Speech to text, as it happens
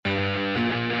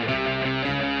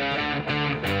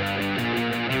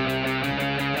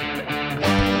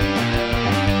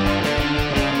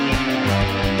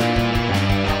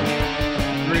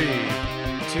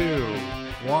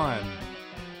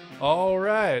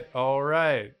All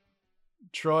right.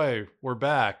 Troy, we're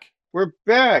back. We're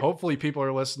back. Hopefully people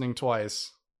are listening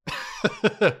twice.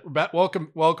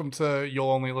 Welcome to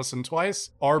You'll Only Listen Twice,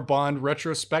 our Bond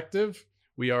retrospective.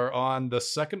 We are on the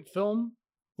second film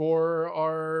for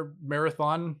our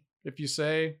marathon, if you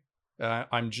say.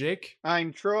 I'm Jake.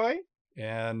 I'm Troy.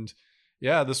 And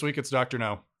yeah, this week it's Dr.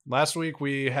 No. Last week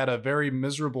we had a very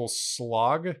miserable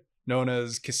slog known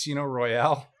as Casino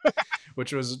Royale,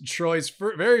 which was Troy's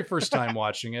very first time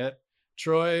watching it.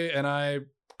 Troy and I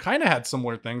kind of had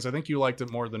similar things. I think you liked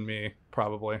it more than me,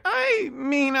 probably. I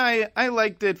mean, I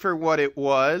liked it for what it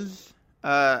was.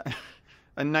 A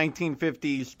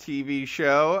 1950s TV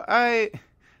show.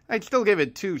 I'd still give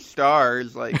it 2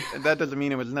 stars. Like, that doesn't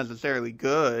mean it was necessarily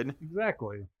good.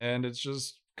 Exactly. And it's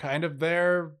just kind of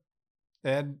there.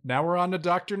 And now we're on to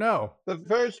Dr. No. The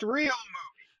first real movie.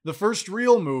 The first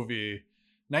real movie.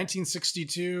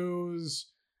 1962's.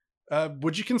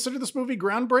 Would you consider this movie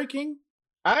groundbreaking?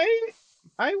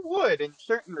 I would, in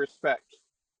certain respects.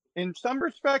 In some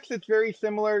respects, it's very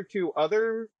similar to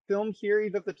other film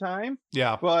series of the time.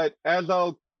 Yeah. But as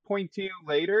I'll point to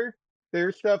later,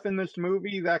 there's stuff in this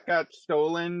movie that got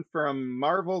stolen from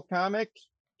Marvel Comics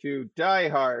to Die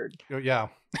Hard. Yeah.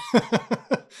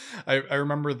 I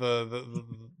remember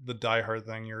the Die Hard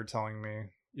thing you were telling me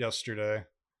yesterday.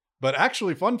 But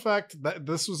actually, fun fact, that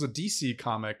this was a DC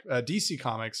comic. DC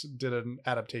Comics did an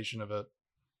adaptation of it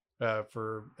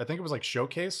for, I think it was like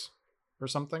Showcase or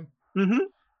something. Mm-hmm.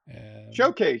 And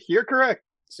Showcase, you're correct.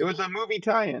 It was a movie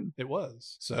tie-in. It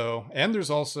was. So, and there's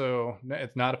also,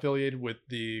 it's not affiliated with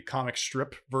the comic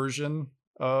strip version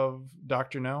of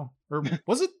Dr. No. Or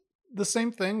was it the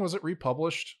same thing? Was it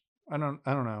republished? I don't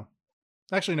know.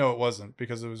 Actually, no, it wasn't,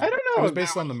 because it was. I don't know. It was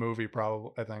based on the movie,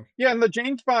 probably. I think. Yeah, and the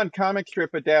James Bond comic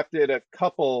strip adapted a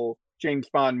couple James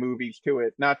Bond movies to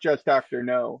it, not just Dr.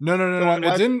 No. No.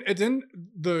 It didn't.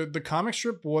 The comic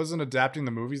strip wasn't adapting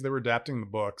the movies; they were adapting the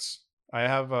books. I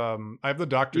have the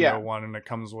Dr. No one, and it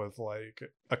comes with like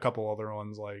a couple other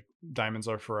ones like Diamonds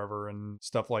Are Forever and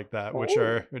stuff like that, which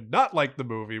are not like the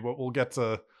movie, but we'll get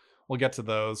to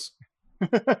those.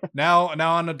 now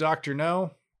on to Dr.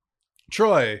 No.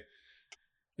 Troy,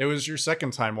 it was your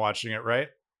second time watching it, right?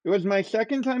 It was my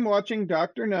second time watching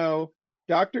Dr. No.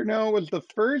 Dr. No was the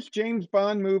first James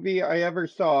Bond movie I ever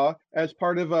saw as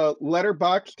part of a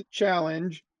Letterboxd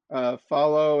challenge.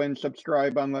 Follow and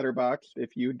subscribe on Letterboxd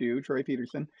if you do, Troy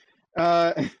Peterson.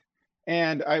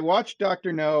 And I watched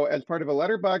Dr. No as part of a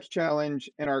Letterboxd challenge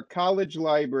in our college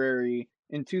library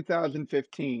in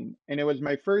 2015. And it was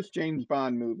my first James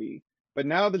Bond movie. But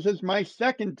now this is my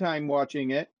second time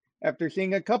watching it after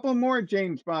seeing a couple more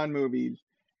James Bond movies.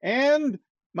 And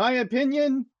my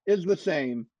opinion is the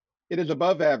same. It is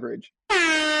above average.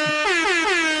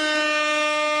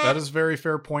 That is a very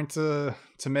fair point to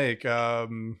make.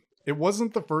 It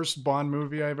wasn't the first Bond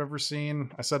movie I've ever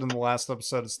seen. I said in the last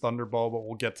episode it's Thunderball, but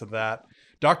we'll get to that.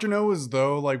 Dr. No is,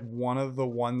 though, like one of the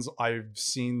ones I've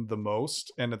seen the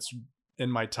most, and it's in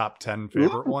my top 10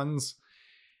 favorite ones.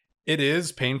 It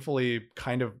is painfully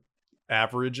kind of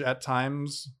average at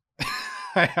times.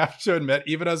 I have to admit,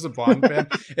 even as a Bond fan,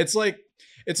 it's like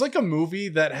a movie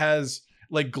that has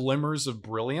like glimmers of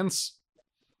brilliance.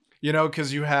 You know,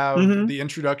 because you have the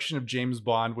introduction of James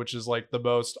Bond, which is like the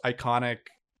most iconic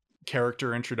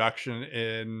character introduction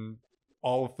in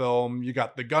all of film. You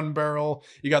got the gun barrel,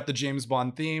 you got the James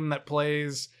Bond theme that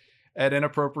plays at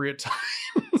inappropriate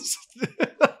times.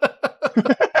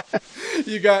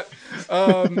 you got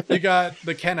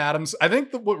the Ken Adams. I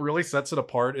think what really sets it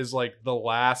apart is like the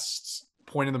last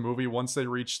point in the movie once they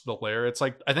reach the lair. It's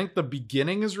like, I think the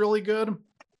beginning is really good.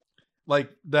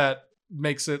 Like that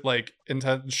makes it like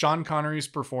intense. Sean Connery's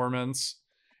performance,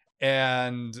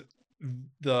 and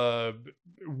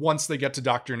once they get to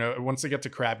Dr. No, once they get to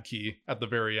Crab Key at the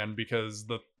very end, because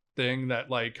the thing that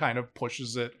like kind of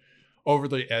pushes it over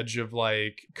the edge of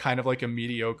like kind of like a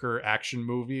mediocre action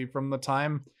movie from the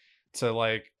time to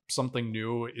like something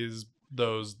new is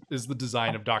the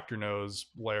design of Dr. No's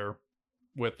lair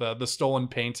with the stolen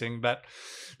painting. That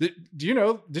did you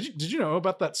know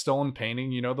about that stolen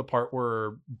painting? You know, the part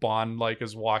where Bond like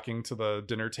is walking to the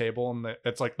dinner table and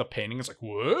it's like the painting is like,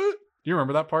 what? Do you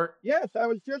remember that part? Yes, I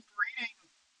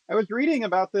was reading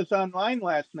about this online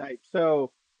last night.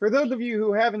 So for those of you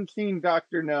who haven't seen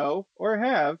Dr. No or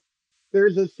have,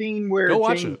 there's a scene where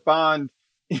James Bond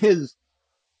is.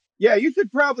 Yeah, you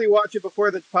should probably watch it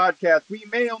before this podcast. We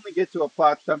may only get to a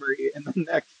plot summary in the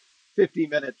next 50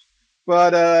 minutes.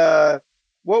 But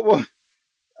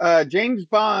James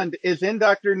Bond is in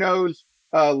Dr. No's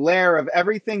lair of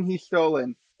everything he's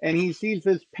stolen, and he sees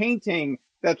this painting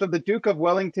that's of the Duke of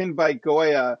Wellington by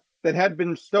Goya, that had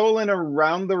been stolen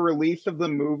around the release of the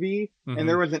movie, and Mm-hmm.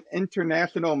 there was an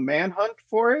international manhunt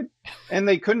for it, and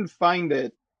they couldn't find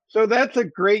it. So that's a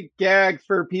great gag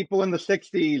for people in the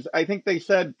 60s. I think they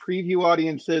said preview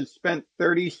audiences spent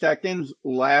 30 seconds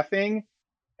laughing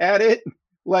at it.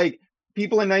 Like,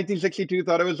 people in 1962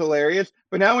 thought it was hilarious,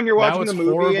 but now when you're Now watching it's the movie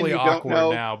and horribly you don't awkward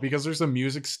know, now because there's a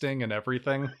music sting and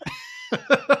everything.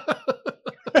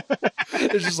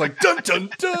 It's just like dun dun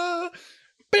dun,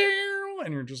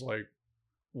 and you're just like,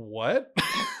 what?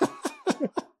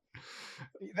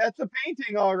 that's a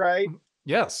painting, all right.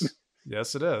 Yes,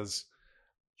 yes, it is.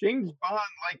 James Bond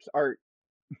likes art.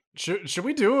 Should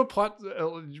we do a plot?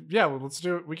 Yeah, well, let's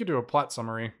do it. We could do a plot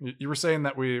summary. You were saying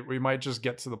that we might just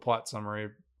get to the plot summary.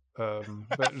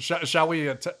 But shall we?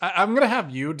 I'm gonna have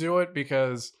you do it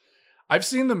because I've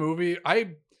seen the movie.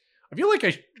 I feel like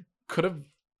I could have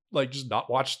like just not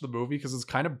watched the movie because it's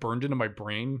kind of burned into my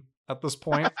brain at this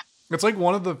point. It's like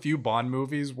one of the few Bond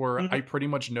movies where I Mhm, pretty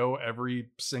much know every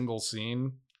single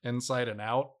scene inside and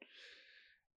out.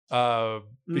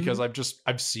 Because mhm.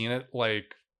 I've seen it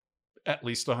like at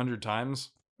least 100 times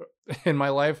in my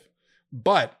life.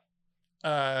 But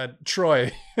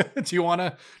Troy, do you want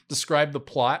to describe the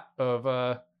plot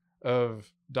of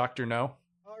Doctor No?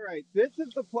 All right, this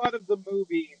is the plot of the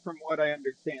movie from what I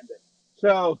understand it.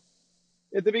 So,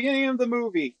 at the beginning of the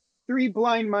movie, three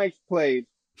blind mice plays.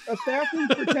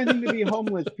 Assassins pretending to be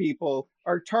homeless people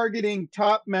are targeting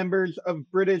top members of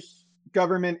British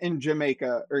government in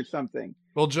Jamaica or something.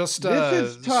 Well, just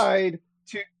This is tied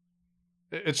to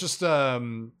it's just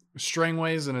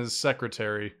Strangways and his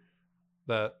secretary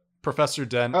that Professor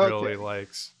Dent really okay.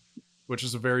 likes, which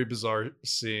is a very bizarre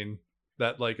scene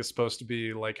that like is supposed to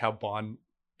be like how Bond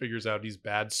figures out he's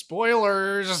bad.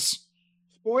 Spoilers.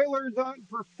 Spoilers on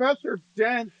Professor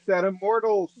Dent, that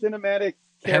immortal cinematic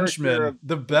character Henchman, of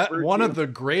the bet one of virtue. the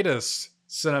greatest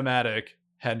cinematic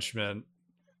henchmen.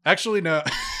 Actually, no,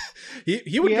 he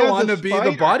He would go has on a to be the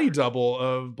spider. body double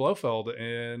of Blofeld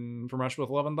in From Russia with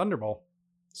Love and Thunderball.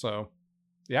 So,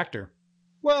 the actor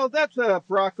Well, that's a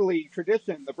broccoli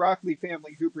tradition. The broccoli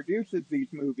family who produces these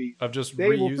movies, of just they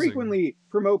will reusing. frequently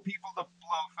promote people to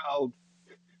Blofeld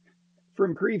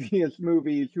from previous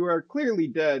movies who are clearly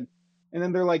dead. And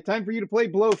then they're like, time for you to play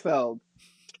Blofeld.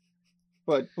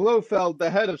 But Blofeld, the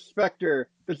head of Spectre,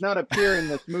 does not appear in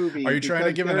this Are movie you trying to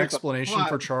because give an there is a explanation for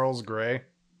plot. Charles Gray,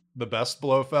 the best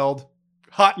Blofeld?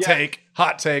 Hot Yes. take,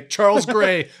 hot take. Charles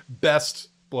Gray, best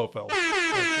Blofeld.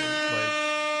 Actually,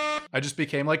 like I just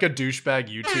became like a douchebag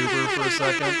YouTuber for a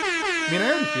second. I mean, I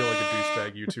already feel like a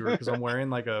douchebag YouTuber because I'm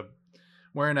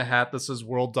wearing a hat that says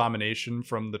World Domination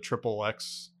from the Triple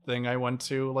X thing I went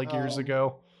to like years Um,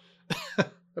 ago.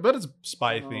 I bet it's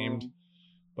spy themed, um,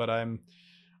 but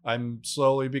I'm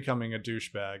slowly becoming a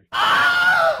douchebag.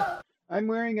 I'm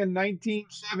wearing a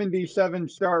 1977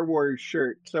 Star Wars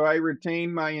shirt, so I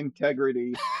retain my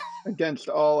integrity against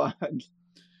all odds.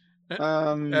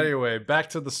 Um, Anyway, back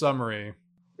to the summary.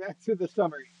 back to the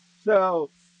summary. So,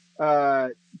 uh,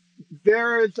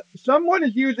 there's someone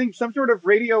is using some sort of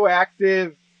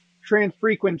radioactive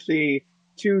transfrequency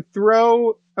to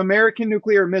throw American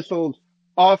nuclear missiles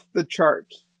off the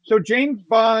charts. So James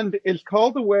Bond is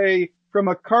called away from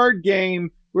a card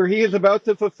game where he is about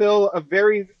to fulfill a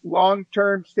very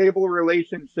long-term stable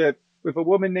relationship with a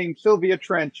woman named Sylvia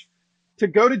Trench to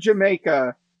go to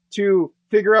Jamaica to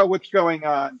figure out what's going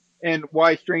on and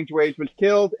why Strange Ways was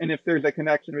killed and if there's a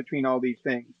connection between all these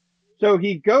things. So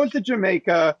he goes to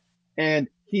Jamaica and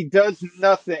he does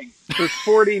nothing for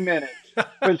 40 minutes.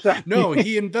 Besides, No,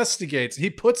 he investigates. He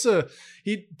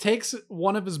takes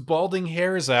one of his balding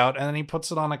hairs out and then he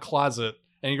puts it on a closet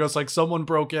and he goes like someone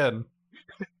broke in.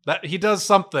 That he does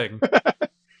something.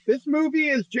 this movie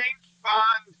is James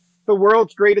Bond, the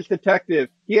world's greatest detective.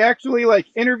 He actually like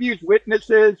interviews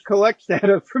witnesses, collects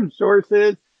data from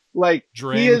sources. Like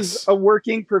he is Drinks. a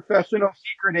working professional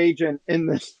secret agent in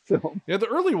this film. Yeah, the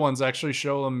early ones actually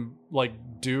show him like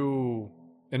do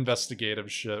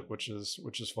investigative shit, which is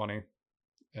funny.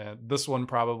 And this one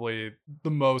probably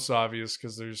the most obvious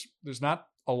because there's not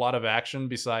a lot of action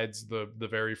besides the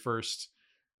very first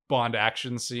Bond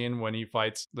action scene when he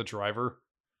fights the driver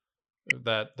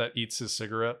that eats his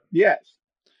cigarette, Yes.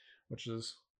 which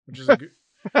is a good,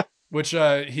 which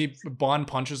he Bond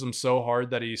punches him so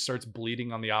hard that he starts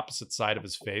bleeding on the opposite side of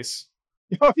his face.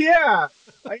 Oh yeah.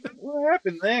 I know what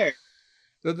happened there.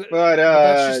 But But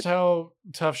that's just how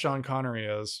tough Sean Connery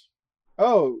is.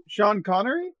 oh, Sean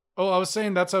Connery? Oh, I was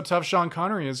saying that's how tough Sean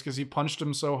Connery is because he punched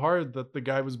him so hard that the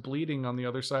guy was bleeding on the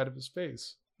other side of his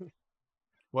face.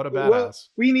 What a Well, badass.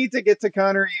 we need to get to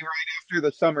Connery right after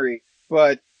the summary,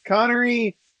 but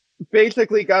Connery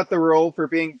basically got the role for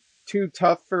being too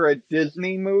tough for a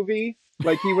Disney movie.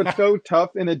 Like he was so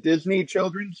tough in a Disney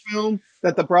children's film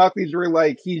that the Broccoli's were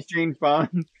like, he's James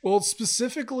Bond. Well,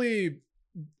 specifically,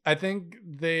 I think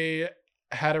they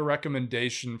had a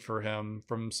recommendation for him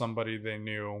from somebody they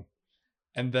knew,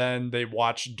 and then they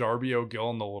watched Darby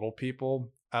O'Gill and the Little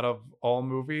People out of all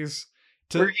movies.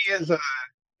 Where he is a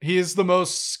He is the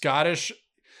most Scottish.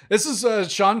 This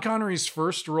is Sean Connery's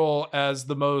first role as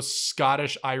the most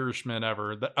Scottish Irishman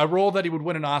ever. A role that he would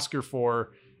win an Oscar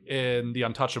for in The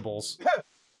Untouchables.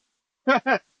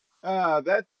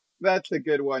 that's a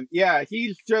good one. Yeah,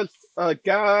 he's just a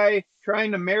guy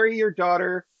trying to marry your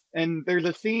daughter, and there's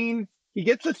a scene. He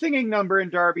gets a singing number in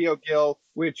Darby O'Gill,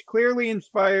 which clearly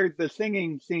inspired the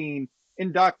singing scene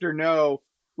in Doctor No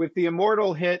with the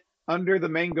immortal hit "Under the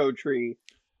Mango Tree."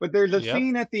 But there's a Yep.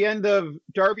 scene at the end of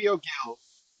Darby O'Gill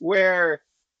where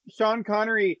Sean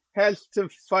Connery has to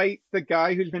fight the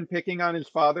guy who's been picking on his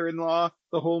father-in-law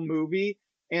the whole movie,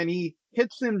 and he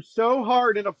hits him so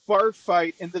hard in a bar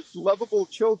fight in this lovable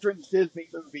children's Disney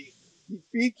movie. He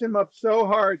beats him up so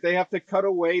hard they have to cut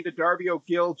away to Darby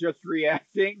O'Gill just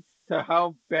reacting to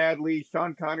how badly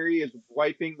Sean Connery is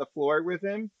wiping the floor with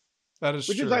him, That is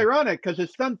which true. is ironic because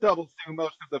his stunt doubles do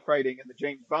most of the fighting in the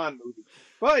James Bond movie.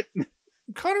 But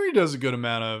Connery does a good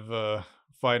amount of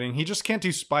fighting. He just can't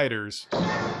do spiders.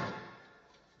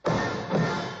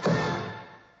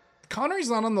 Connery's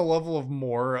not on the level of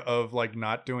more of like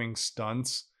not doing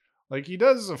stunts. Like he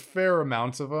does a fair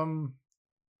amount of them.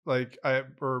 Like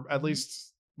or at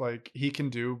least like he can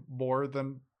do more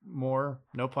than more.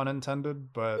 No pun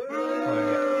intended, but like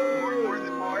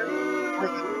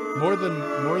more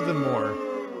than more.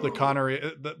 The Connery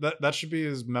that should be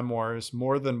his memoirs.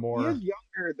 More than more. he is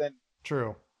younger than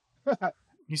True.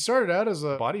 He started out as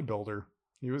a bodybuilder.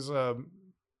 He was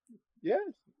yes.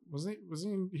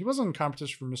 he wasn't in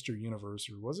competition for Mr. Universe,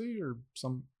 or was he? Or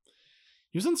some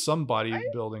he was in some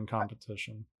bodybuilding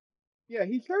competition. Yeah,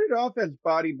 he started off as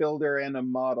bodybuilder and a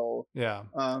model. Yeah.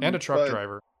 And a truck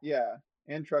driver. Yeah,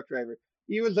 and truck driver.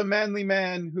 He was a manly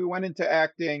man who went into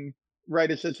acting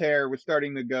right as his hair was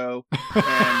starting to go.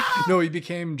 And No, he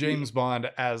became James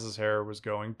Bond as his hair was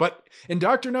going. But in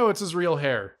Dr. No, it's his real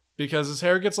hair. Because his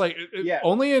hair gets like yeah.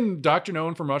 only in Dr. No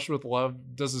and From Russia with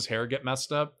Love does his hair get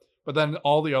messed up. But then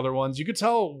all the other ones, you could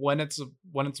tell when it's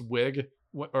wig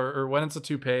or when it's a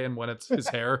toupee and when it's his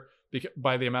hair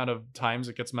by the amount of times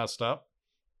it gets messed up.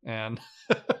 And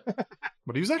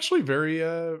but he was actually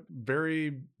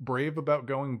very brave about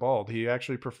going bald. He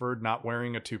actually preferred not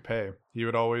wearing a toupee. He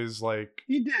would always like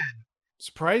He did.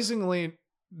 Surprisingly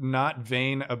not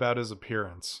vain about his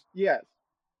appearance. Yes.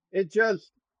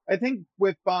 I think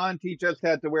with Bond, he just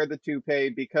had to wear the toupee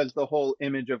because the whole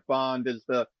image of Bond is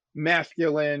the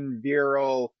masculine,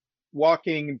 virile,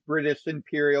 walking British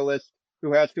imperialist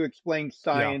who has to explain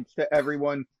science to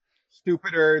everyone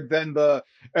stupider than the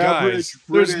average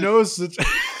British.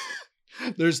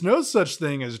 There's no such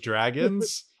thing as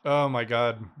dragons. Oh my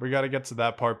god, we got to get to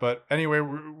that part. But anyway,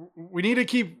 we need to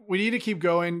keep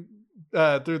going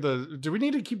through the. Do we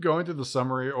need to keep going through the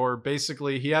summary, or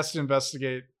basically he has to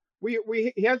investigate?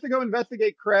 He has to go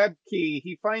investigate Crab Key.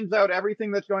 He finds out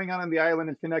everything that's going on the island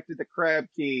is connected to Crab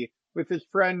Key with his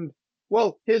friend,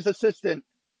 his assistant,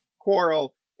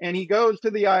 Quarrel. And he goes to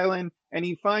the island and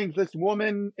he finds this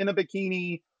woman in a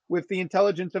bikini with the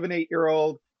intelligence of an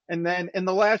 8-year-old. And then in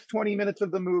the last 20 minutes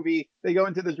of the movie, they go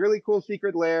into this really cool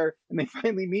secret lair and they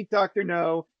finally meet Dr.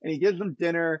 No and he gives them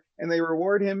dinner and they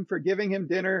reward him for giving him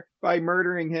dinner by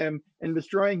murdering him and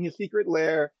destroying his secret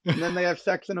lair. And then they have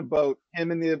sex in a boat,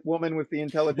 him and the woman with the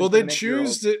intelligence. Well, they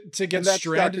choose to get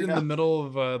stranded in the middle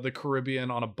of the Caribbean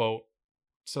on a boat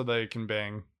so they can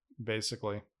bang,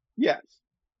 basically. Yes.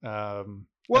 To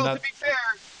be fair,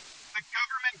 the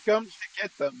government comes to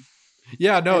get them.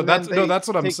 Yeah, that's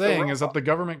what I'm saying is that the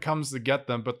government comes to get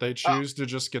them, but they choose to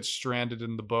just get stranded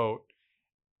in the boat.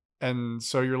 And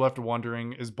so you're left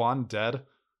wondering, is Bond dead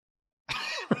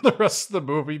for the rest of the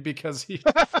movie? Because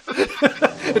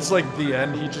it's like the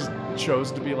end. He just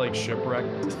chose to be like shipwrecked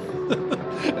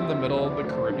in the middle of the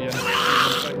Caribbean.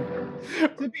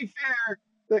 To be fair,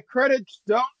 the credits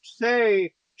don't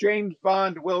say James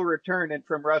Bond will return in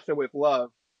From Russia with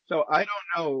Love. So I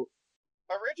don't know.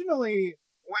 Originally,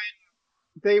 when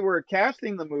they were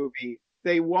casting the movie,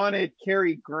 they wanted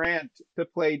Cary Grant to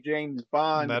play James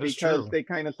Bond because they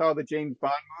kind of saw the James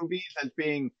Bond movies as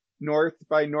being North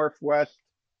by Northwest,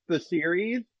 the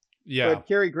series. Yeah. But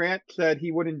Cary Grant said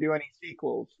he wouldn't do any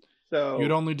sequels. So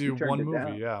you'd only do one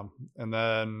movie, yeah. And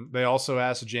then they also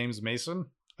asked James Mason,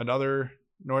 another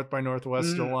North by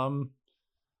Northwest alum,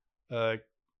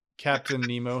 Captain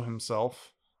Nemo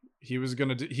himself, he was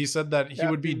gonna do, he said that he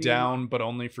would be Captain Nemo. down, but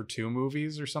only for 2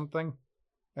 movies or something,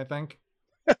 I think.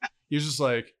 He was just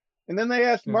like, And then they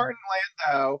asked yeah. Martin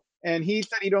Landau, and he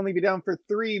said he'd only be down for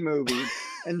 3 movies.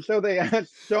 And so they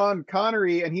asked Sean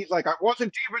Connery, and he's like, I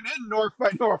wasn't even in North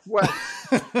by Northwest.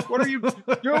 What are you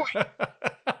doing?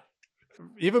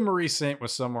 Eva Marie Saint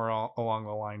was somewhere along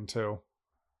the line too.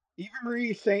 Eva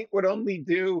Marie Saint would only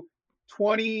do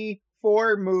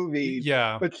 24 movies,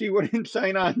 Yeah, but she wouldn't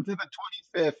sign on to the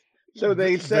 25th. So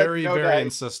they said, very, no, very guys.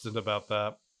 insistent about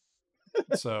that.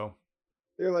 So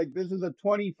They're like, this is a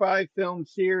 25 film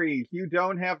series. You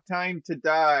don't have time to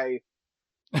die,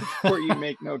 or you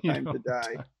make no time to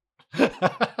die.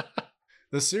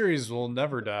 The series will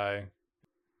never die.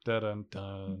 Dun dun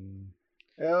dun.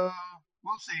 Oh,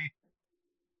 we'll see.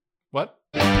 What?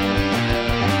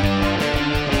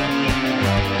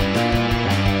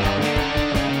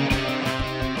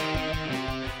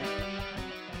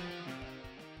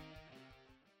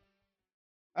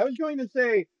 I was going to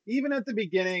say, even at the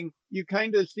beginning, you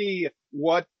kind of see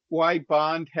why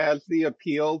Bond has the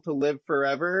appeal to live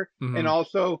forever, and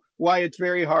also why it's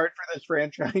very hard for this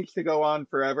franchise to go on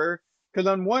forever. Because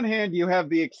on one hand, you have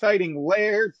the exciting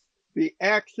layers, the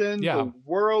action, the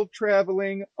world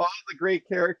traveling, all the great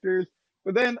characters.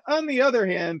 But then on the other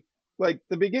hand, like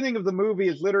the beginning of the movie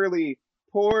is literally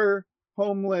poor,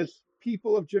 homeless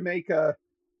people of Jamaica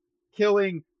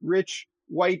killing rich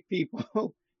white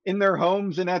people in their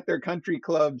homes and at their country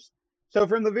clubs. So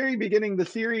from the very beginning, the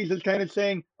series is kind of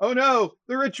saying, oh no,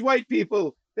 the rich white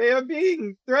people, they are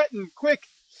being threatened. Quick,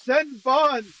 send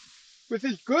Bond with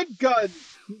his good gun.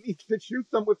 He needs to shoot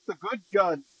them with the good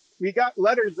gun. We got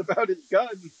letters about his gun.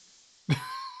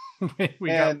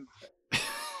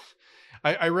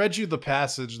 I read you the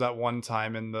passage that one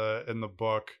time in the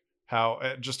book,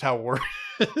 how just how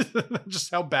just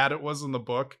how bad it was in the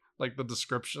book, like the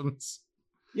descriptions.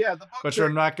 Yeah, the books which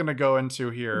I'm not going to go into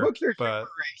here. The books are but super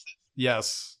racist.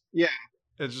 Yes. Yeah.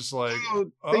 It's just like, so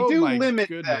they do my limit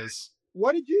goodness. That.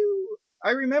 What did you? I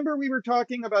remember we were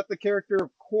talking about the character of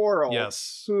Coral.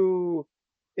 Yes. Who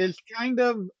is kind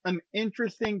of an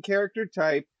interesting character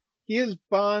type. He is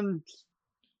Bond's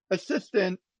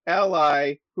assistant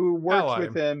ally who works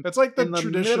with him. It's like the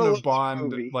tradition of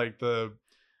Bond, like the.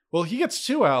 Well, he gets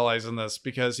 2 allies in this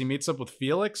because he meets up with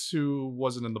Felix, who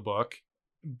wasn't in the book,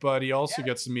 but he also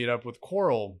gets to meet up with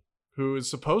Coral, who is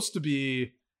supposed to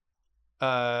be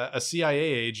a CIA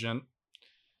agent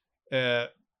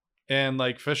and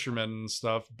like fisherman and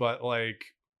stuff, but like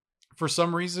for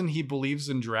some reason he believes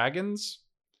in dragons,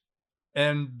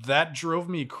 and that drove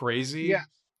me crazy. Yeah.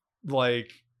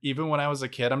 Like even when I was a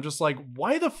kid, I'm just like,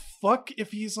 why the fuck,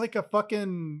 if he's like a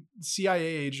fucking CIA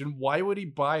agent, why would he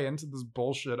buy into this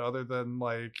bullshit other than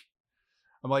like,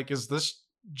 I'm like, is this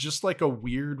just like a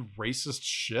weird racist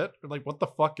shit? Or like, what the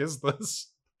fuck is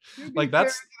this? Like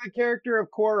that's the character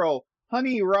of Coral.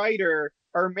 Honey Ryder,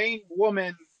 our main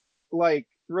woman, like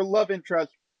love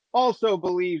interest, also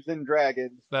believes in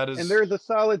dragons. That is, and there's a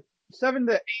solid 7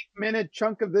 to 8 minute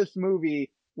chunk of this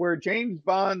movie where James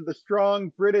Bond, the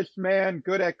strong British man,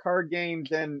 good at card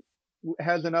games and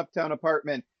has an uptown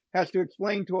apartment, has to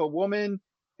explain to a woman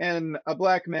and a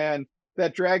black man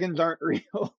that dragons aren't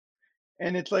real.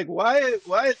 And it's like, why is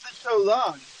this so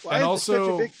long? Why is it such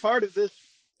a big part of this?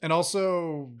 And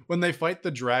also, when they fight the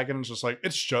dragon, it's just like,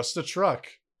 it's just a truck.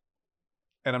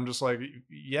 And I'm just like,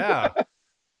 yeah,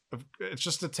 it's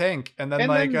just a tank. And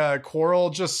then Coral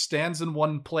just stands in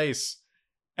one place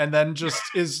and then just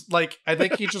is like, I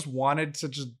think he just wanted to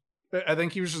just, I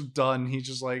think he was just done. He's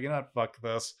just like, you know what, fuck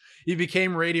this. He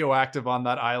became radioactive on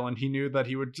that island. He knew that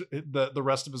he would, the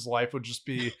rest of his life would just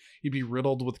be, he'd be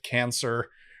riddled with cancer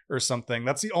or something.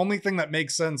 That's the only thing that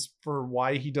makes sense for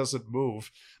why he doesn't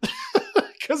move.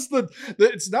 Because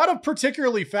it's not a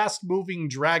particularly fast moving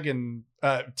dragon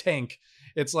tank.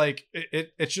 It's like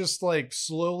it's just like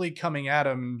slowly coming at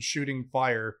him, shooting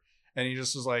fire, and he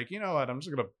just is like, you know what, I'm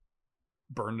just gonna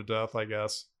burn to death, I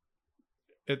guess.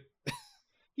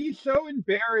 He's so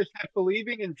embarrassed at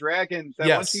believing in dragons that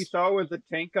once he saw it was a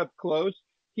tank up close,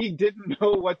 he didn't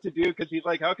know what to do because he's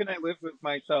like, how can I live with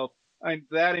myself? I'm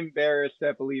that embarrassed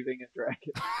at believing in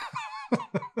dragons.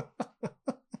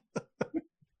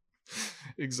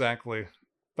 Exactly.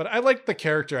 But I like the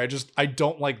character. I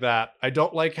don't like that. I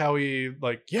don't like how he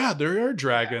like, yeah, there are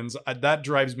dragons. That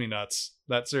drives me nuts.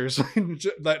 That seriously,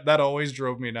 that always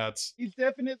drove me nuts. He's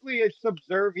definitely a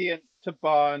subservient to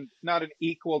Bond, not an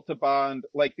equal to Bond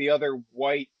like the other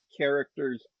white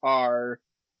characters are,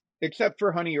 except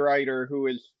for Honey Ryder, who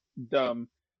is dumb.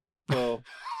 So,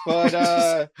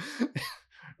 but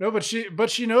no, but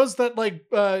she knows that like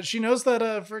she knows that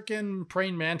freaking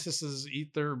praying mantises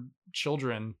eat their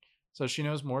children. So she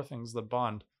knows more things than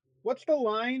Bond. What's the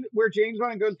line where James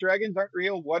Bond goes, "Dragons aren't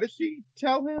real"? What does she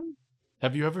tell him?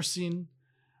 Have you ever seen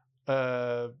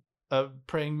uh, a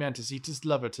praying mantis eat his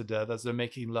lover to death as they're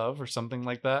making love or something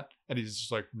like that? And he's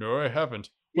just like, no, I haven't.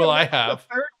 Yeah, Well, I that's the have.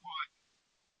 third.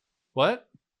 What?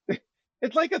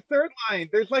 It's like a third line.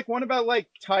 There's like one about like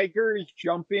tigers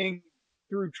jumping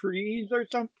through trees or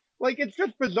something. Like it's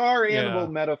just bizarre animal Yeah.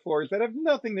 metaphors that have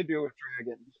nothing to do with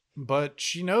dragons. But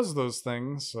she knows those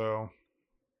things, so.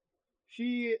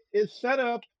 She is set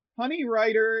up. Honey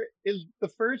Rider is the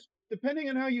first, depending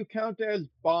on how you count as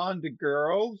Bond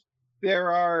girls,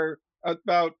 there are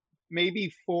about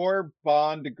maybe 4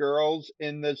 Bond girls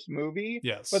in this movie. But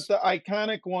Yes. the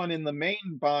iconic one in the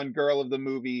main Bond girl of the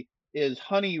movie is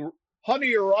Honey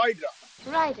Rider.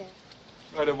 Ryder.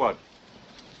 Ryder what?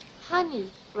 Honey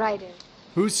Ryder.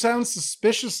 Who sounds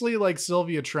suspiciously like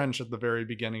Sylvia Trench at the very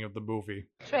beginning of the movie.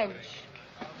 Trench.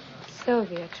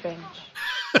 Sylvia Trench.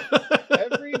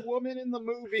 Every woman in the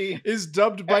movie is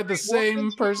dubbed by the every woman in same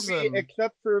the person. movie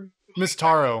except for Miss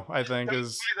Taro, I think, dubbed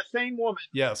is. by the same woman.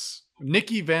 Yes.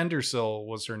 Nikki Vandersill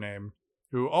was her name,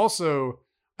 who also,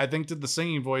 I think, did the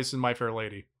singing voice in My Fair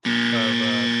Lady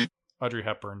of Audrey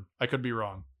Hepburn. I could be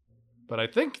wrong, but I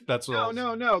think that's what.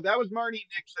 No. That was Marnie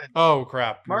Nixon. Oh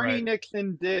crap! Marnie right.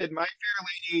 Nixon did My Fair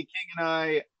Lady, King and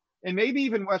I, and maybe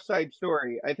even West Side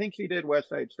Story. I think she did West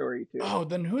Side Story too. Oh,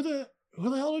 then who the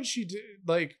hell did she do?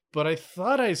 Like, but I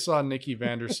thought I saw Nikki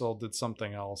Vandersill did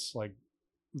something else, like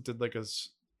did like a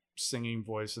singing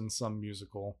voice in some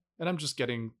musical, and I'm just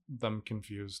getting them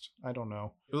confused. I don't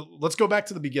know. Let's go back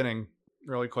to the beginning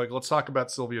really quick. Let's talk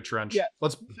about Sylvia Trench. Yeah,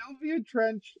 Let's. Sylvia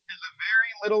Trench is a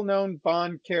very little known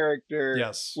Bond character.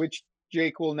 Yes. Which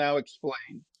Jake will now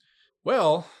explain.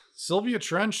 Well, Sylvia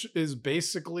Trench is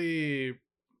basically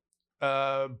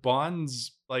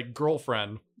Bond's like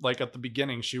girlfriend. Like at the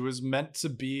beginning, she was meant to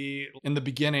be. In the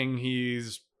beginning,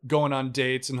 he's going on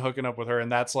dates and hooking up with her,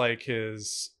 and that's like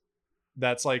his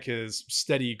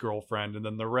steady girlfriend, and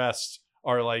then the rest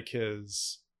are like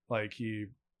his the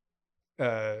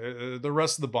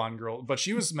rest of the Bond girl. But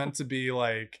she was meant to be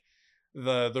like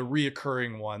the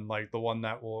reoccurring one, like the one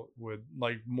that would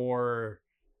like more.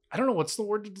 I don't know what's the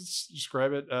word to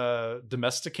describe it.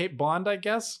 Domesticate Bond, I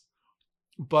guess.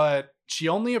 But she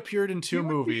only appeared in 2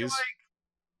 movies.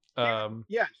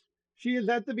 Yes, she is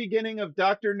at the beginning of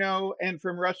Dr. No and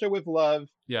From Russia with Love.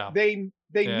 Yeah. They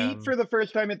meet for the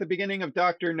first time at the beginning of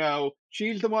Dr. No.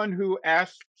 She's the one who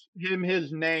asks him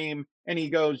his name, and he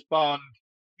goes, Bond,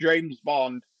 James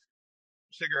Bond,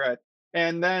 cigarette.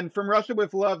 And then From Russia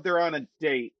with Love, they're on a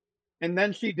date. And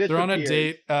then she disappears. They're on a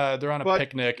date. They're on a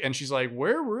picnic, and she's like,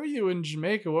 "Where were you in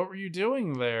Jamaica? What were you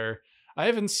doing there? I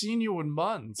haven't seen you in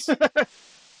months."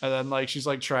 And then like she's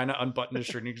like trying to unbutton his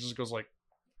shirt, and he just goes like,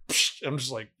 Psh! I'm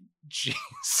just like,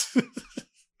 "Jeez."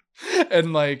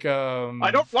 And like,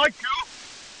 I don't like you.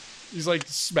 He's like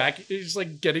he's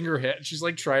like getting her head. She's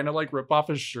like trying to like rip off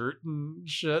his shirt and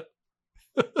shit.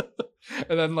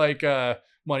 And then like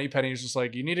Moneypenny's just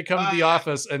like, "You need to come to the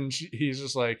office," and he's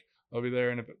just like, "I'll be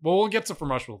there in a bit." Well, we'll get to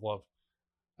From Russia with Love.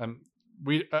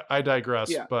 I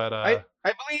digress. Yeah. But I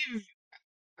believe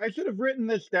I should have written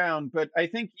this down, but I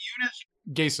think Eunice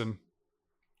Gayson.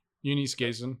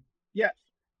 Yes,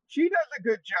 she does a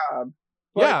good job.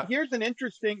 But here's an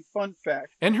interesting fun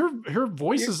fact. And her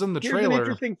voice is in the trailer. Here's an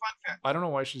interesting fun fact. I don't know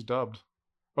why she's dubbed.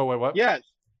 Oh wait, what? Yes.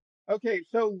 Okay,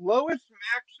 so Lois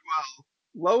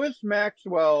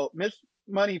Maxwell, Miss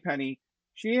Moneypenny,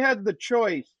 she had the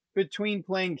choice between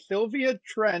playing Sylvia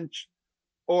Trench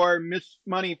or Miss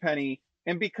Moneypenny,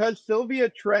 and because Sylvia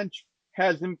Trench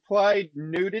has implied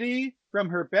nudity from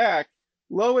her back,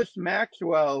 Lois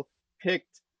Maxwell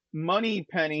picked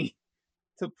Moneypenny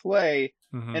to play.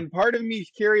 Mm-hmm. And part of me is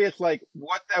curious, like,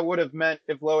 what that would have meant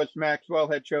if Lois Maxwell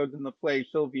had chosen to play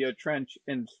Sylvia Trench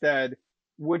instead.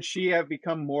 Would she have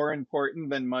become more important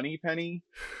than Moneypenny,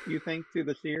 you think, to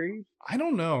the series? I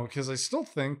don't know, because I still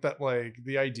think that, like,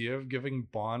 the idea of giving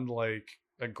Bond, like,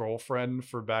 a girlfriend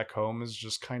for back home is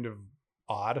just kind of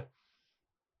odd,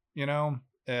 you know?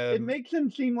 And it makes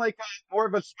him seem like more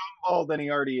of a scumball than he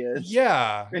already is.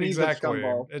 Yeah, and exactly. He's a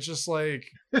scumball. It's just like...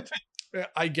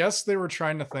 I guess they were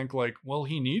trying to think like, well,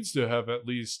 he needs to have at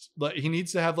least, like, he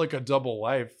needs to have like a double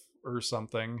life or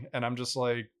something. And I'm just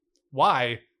like,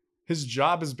 why? His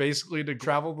job is basically to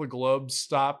travel the globe,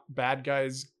 stop bad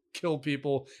guys, kill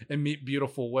people, and meet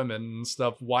beautiful women and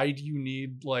stuff. Why do you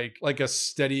need like a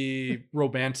steady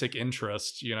romantic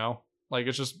interest, you know? Like,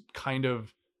 it's just kind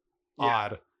of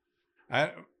odd.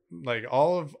 Like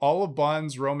all of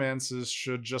Bond's romances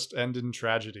should just end in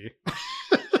tragedy.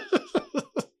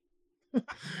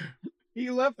 He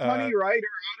left Honey Rider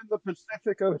out in the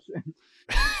Pacific Ocean.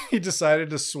 He decided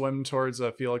to swim towards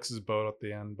Felix's boat at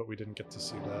the end, but we didn't get to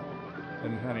see that.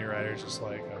 And Honey Rider's just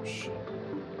like, oh shit.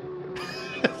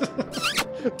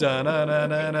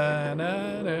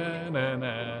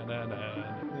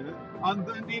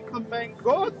 Underneath the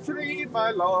mango tree,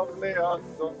 my lovely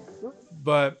husband.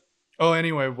 But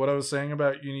anyway, what I was saying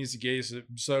about Eunice Gase,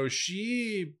 so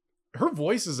her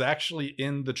voice is actually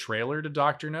in the trailer to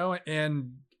Dr. No,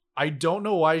 and I don't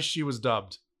know why she was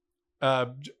dubbed.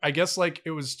 I guess like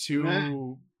it was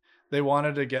too. They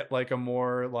wanted to get like a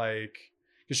more like,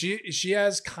 because she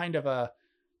has kind of a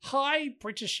high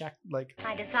British like.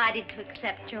 I decided to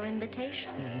accept your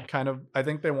invitation. Kind of, I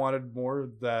think they wanted more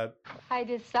of that. I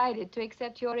decided to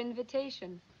accept your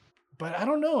invitation. But I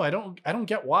don't know. I don't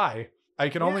get why. I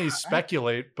can only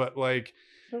speculate. But like,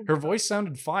 her voice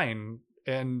sounded fine,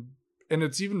 and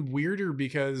it's even weirder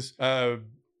because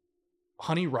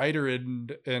Honey Rider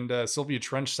and Sylvia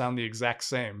Trench sound the exact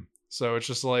same. So it's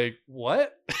just like,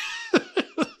 what?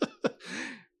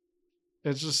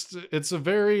 It's a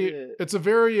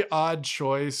very odd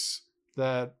choice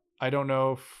that I don't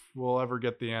know if we'll ever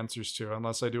get the answers to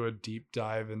unless I do a deep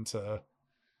dive into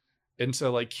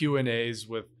like Q&As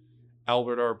with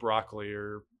Albert R. Broccoli,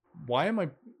 or why am I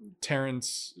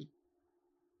Terrence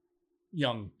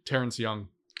Young?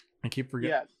 I keep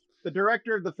forgetting. Yes. The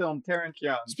director of the film, Terrence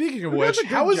Young. Speaking of which,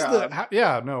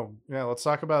 let's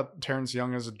talk about Terrence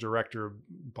Young as a director of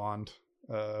Bond.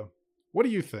 What do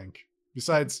you think?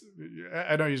 Besides,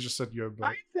 I know you just said you, but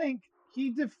I think he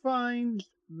defines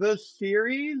the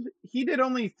series. He did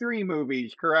only 3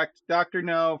 movies, correct? Dr.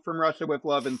 No, From Russia with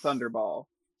Love, and Thunderball.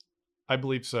 I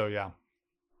believe so, yeah.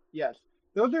 Yes.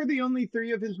 Those are the only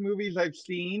 3 of his movies I've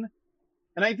seen.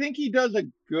 And I think he does a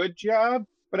good job,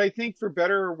 but I think for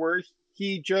better or worse,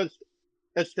 he just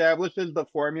establishes the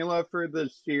formula for the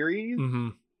series.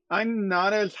 Mm-hmm. I'm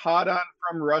not as hot on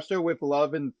From Russia with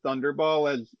Love and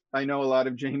Thunderball as I know a lot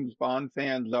of James Bond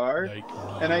fans are.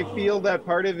 And I feel that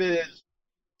part of it is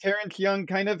Terrence Young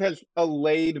kind of has a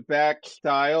laid back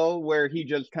style where he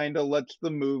just kind of lets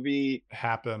the movie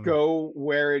go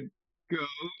where it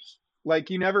goes. Like,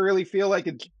 you never really feel like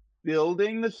it's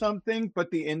building to something, but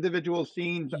the individual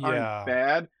scenes aren't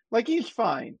bad. Like, he's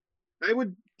fine. I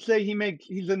would say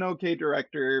he's an okay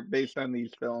director based on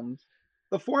these films.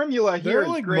 The formula here is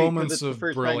like great. Moments of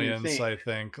brilliance, I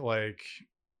think, like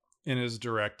in his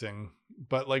directing,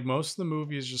 but like most of the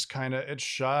movie is just kind of, it's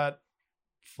shot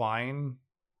fine.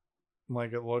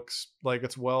 Like, it looks like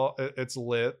it's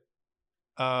lit.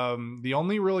 The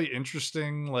only really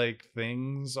interesting like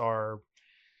things are,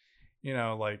 you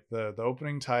know, like the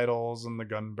opening titles and the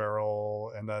gun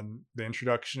barrel, and then the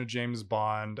introduction of James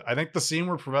Bond. I think the scene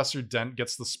where Professor Dent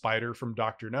gets the spider from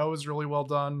Dr. No is really well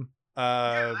done.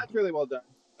 Yeah, that's really well done.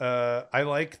 I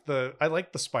like the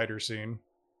spider scene.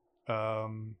 I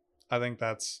think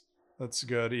that's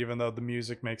good, even though the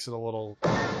music makes it a little.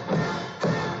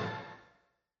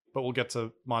 But we'll get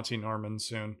to Monty Norman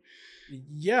soon.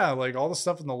 Yeah, like all the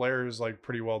stuff in the lair is like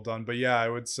pretty well done. But yeah, I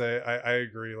would say I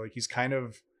agree. Like he's kind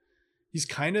of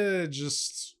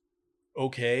just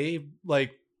okay.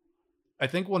 Like, I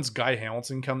think once Guy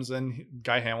Hamilton comes in,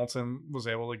 Guy Hamilton was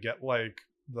able to get like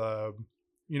the,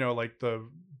 you know, like the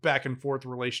back and forth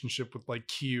relationship with like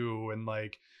Q, and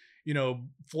like, you know,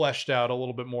 fleshed out a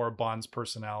little bit more of Bond's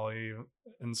personality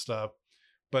and stuff.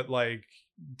 But like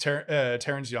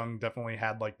Terrence Young definitely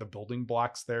had like the building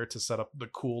blocks there to set up the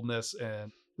coolness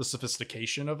and the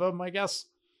sophistication of him, I guess.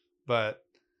 But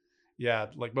yeah,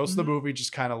 like most of the movie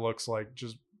just kind of looks like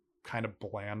just kind of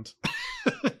bland.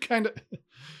 Kind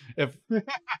of.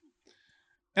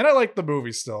 And I like the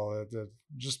movie still.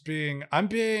 I'm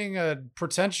being a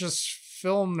pretentious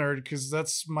film nerd because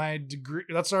that's my degree.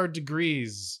 That's our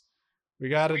degrees.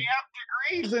 We have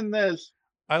degrees in this.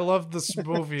 I love this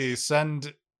movie.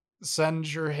 Send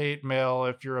your hate mail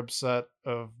if you're upset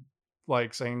of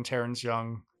like saying Terrence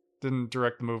Young didn't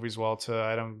direct the movies well to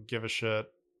I don't give a shit.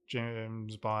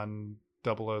 James Bond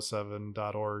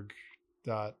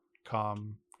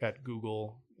 007.org.com at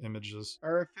Google Images.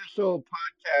 Our official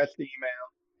podcast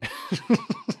email.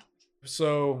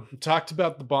 So we talked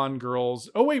about the Bond girls.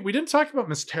 Oh wait, we didn't talk about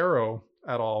Miss Tarot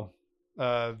at all. We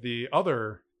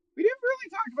didn't really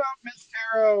talk about Miss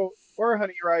Tarot or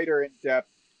Honey Rider in depth.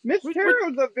 Miss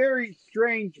Tarot's a very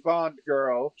strange Bond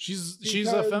girl. She's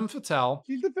a femme fatale.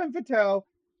 She's a femme fatale.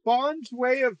 Bond's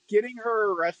way of getting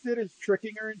her arrested is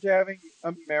tricking her into having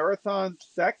a marathon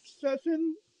sex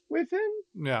session with him.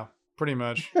 Yeah, pretty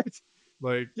much.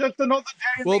 Like, just another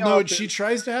day. Well, no, she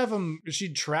tries to have him. She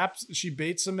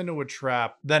baits him into a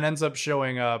trap, then ends up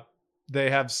showing up. They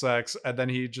have sex, and then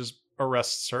he just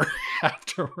arrests her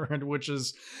afterward, which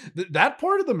is that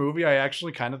part of the movie I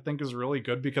actually kind of think is really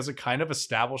good because it kind of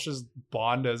establishes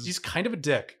Bond as he's kind of a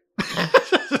dick.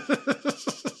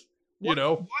 You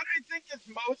know? What I think is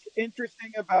most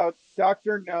interesting about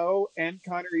Dr. No and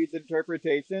Connery's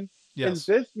interpretation is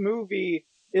this movie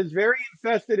is very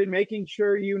invested in making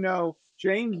sure you know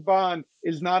James Bond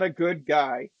is not a good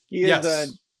guy. He is a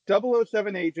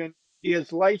 007 agent. He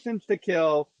is licensed to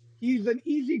kill. He's an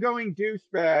easygoing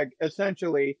douchebag,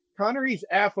 essentially. Connery's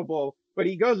affable, but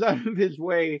he goes out of his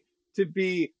way to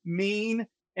be mean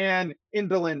and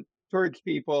indolent towards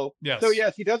people. Yes. So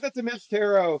yes, he does that to Miss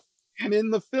Tarot. And in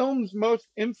the film's most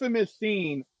infamous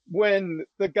scene, when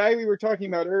the guy we were talking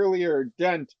about earlier,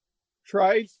 Dent,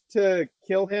 tries to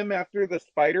kill him after the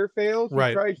spider fails, right.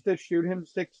 He tries to shoot him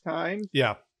 6 times.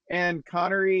 Yeah. And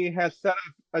Connery has set up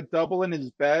a double in his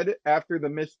bed after the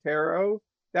Miss Tarot.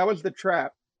 That was the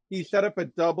trap. He set up a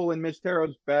double in Miss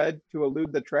Tarot's bed to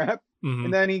elude the trap. Mm-hmm.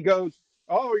 And then he goes,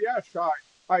 "Oh, yes,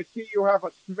 I see you have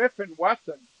a Smith &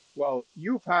 Wesson. Well,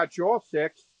 you've had your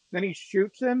 6. Then he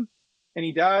shoots him, and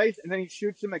he dies, and then he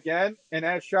shoots him again. And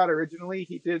as shot originally,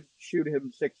 he did shoot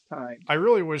him 6 times. I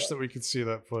really wish that we could see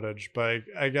that footage, but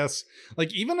I guess,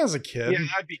 like, even as a kid,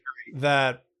 that'd be great.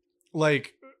 That,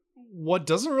 like, what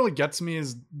doesn't really get to me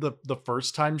is the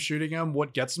first time shooting him.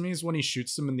 What gets me is when he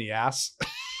shoots him in the ass.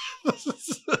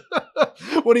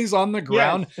 When he's on the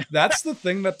ground. Yes. That's the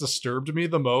thing that disturbed me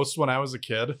the most when I was a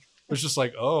kid. It was just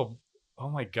like, oh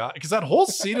my God. Because that whole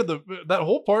scene of that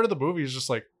whole part of the movie is just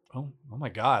like, oh my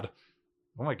God.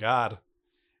 Oh my God.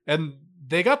 And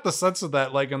they got the sense of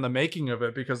that, like, in the making of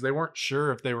it, because they weren't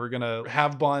sure if they were going to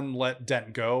have Bond let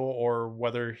Dent go or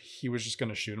whether he was just going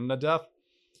to shoot him to death.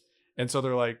 And so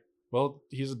they're like, well,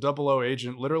 he's a 00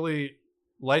 agent, literally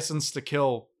licensed to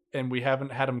kill, and we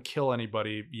haven't had him kill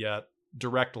anybody yet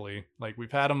directly. Like,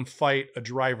 we've had him fight a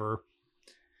driver,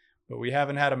 but we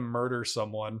haven't had him murder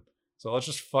someone. So let's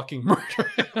just fucking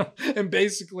murder him. And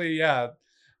basically, yeah,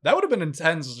 that would have been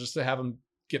intense just to have him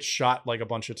get shot like a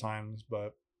bunch of times,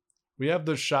 but we have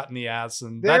the shot in the ass,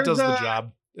 and that does the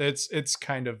job. It's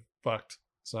kind of fucked.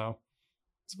 So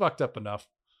it's fucked up enough.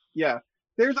 Yeah.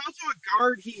 There's also a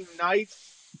guard he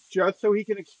knifes just so he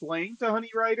can explain to Honey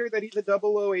Rider that he's a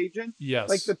 00 agent. Yes.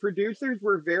 Like, the producers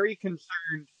were very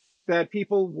concerned that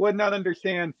people would not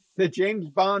understand that James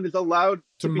Bond is allowed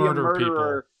to be a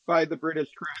murderer by the British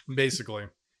crown. Basically.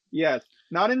 Yes.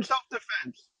 Not in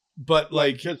self-defense. But,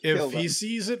 like if he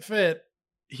sees it fit,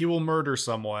 he will murder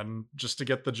someone just to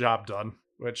get the job done,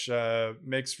 which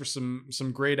makes for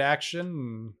some great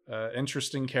action,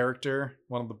 interesting character,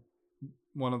 one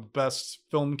of the best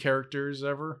film characters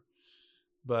ever.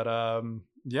 But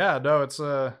yeah, no, it's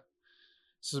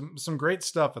some great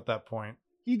stuff at that point.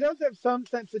 He does have some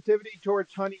sensitivity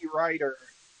towards Honey Rider.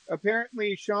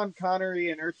 Apparently, Sean Connery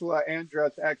and Ursula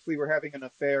Andress actually were having an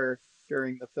affair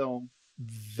during the film.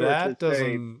 That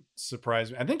doesn't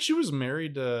surprise me. I think she was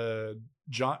married to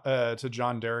John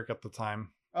Derek at the time.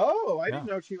 Oh, I didn't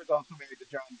know she was also married to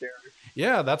John Derek.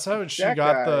 Yeah, that's how she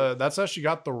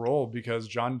got the role, because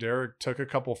John Derek took a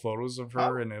couple photos of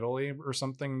her in Italy or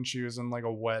something. She was in like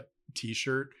a wet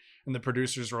t-shirt, and the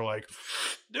producers were like,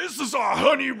 "This is a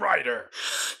Honey Rider."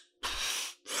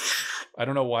 I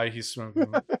don't know why he's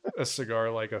smoking a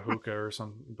cigar like a hookah or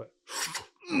something, but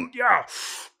yeah,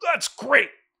 that's great.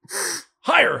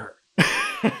 Hire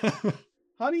her.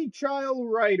 Honey Child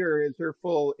Rider is her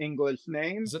full English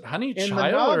name. Is it Honey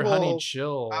Child or Honey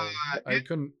Chill?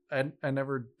 I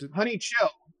never did. Honey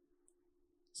Chill.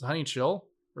 Is it Honey Chill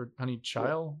or Honey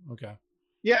Child? Okay.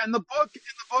 Yeah, in the book,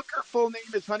 her full name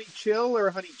is Honey Chill or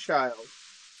Honey Child.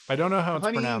 I don't know how it's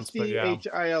pronounced, but yeah.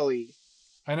 Chile.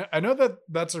 I know that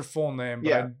that's her full name,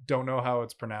 but I don't know how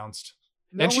it's pronounced.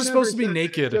 No, and she's supposed to be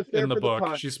naked in the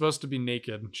book. She's supposed to be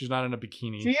naked. She's not in a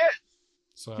bikini. She is.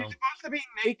 So. She's supposed to be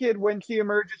naked when she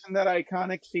emerges in that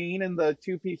iconic scene in the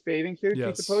 2-piece bathing suit.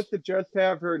 Yes. She's supposed to just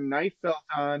have her knife belt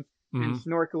on and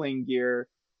snorkeling gear.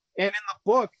 And in the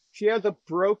book, she has a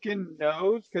broken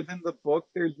nose, because in the book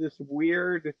there's this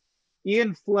weird...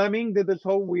 Ian Fleming did this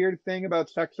whole weird thing about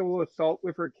sexual assault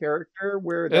with her character,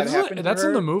 where that happened to That's her,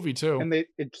 in the movie, too. And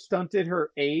it stunted her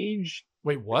age.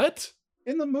 Wait, what?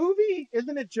 In the movie,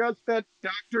 isn't it just that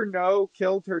Dr. No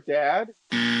killed her dad?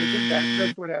 Isn't that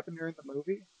just what happened to her in the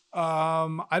movie?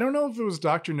 I don't know if it was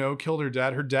Dr. No killed her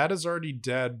dad. Her dad is already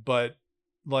dead, but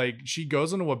like she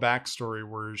goes into a backstory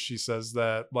where she says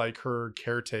that like her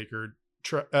caretaker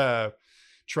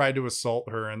tried to assault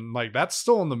her, and like that's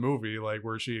still in the movie, like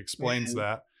where she explains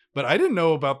that. But I didn't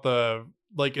know about the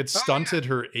like it stunted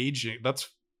her aging. That's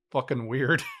fucking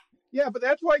weird. Yeah, but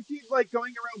that's why she's like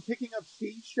going around picking up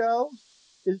seashells,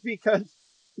 is because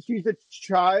she's a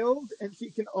child and she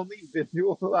can only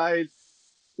visualize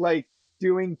like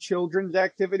doing children's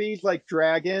activities like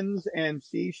dragons and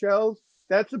seashells.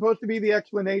 That's supposed to be the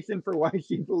explanation for why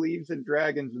she believes in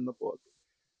dragons in the book.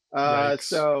 Yikes.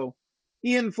 So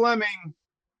Ian Fleming,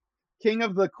 king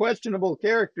of the questionable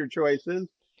character choices,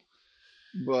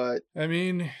 but I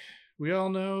mean, we all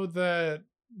know that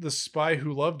The Spy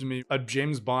Who Loved Me, a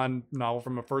James Bond novel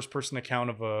from a first-person account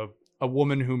of a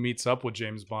woman who meets up with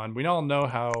James Bond. We all know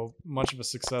how much of a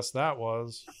success that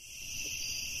was.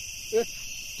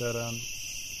 Da-dum,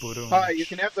 ba-dum. hi, you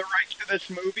can have the rights to this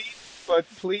movie, but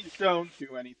please don't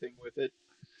do anything with it.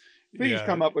 Please Yeah.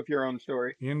 come up with your own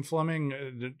story. Ian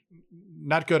Fleming,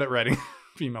 not good at writing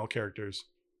female characters.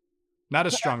 Not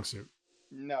a strong suit.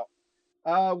 No.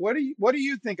 What do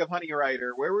you think of Honey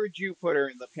Rider? Where would you put her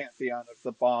in the pantheon of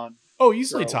the Bond? Oh,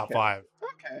 easily Girl top cast? 5.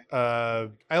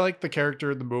 Okay. I like the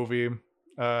character in the movie.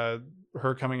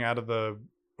 Her coming out of the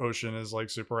ocean is like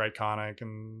super iconic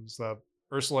and stuff.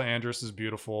 Ursula Andress is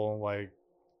beautiful. Like,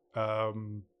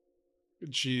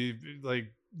 she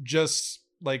like just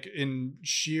like in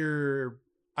sheer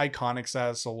iconic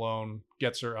status alone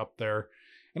gets her up there.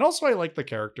 And also I like the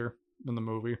character in the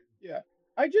movie. Yeah.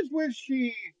 I just wish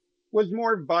she was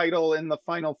more vital in the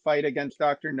final fight against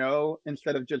Dr. No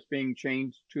instead of just being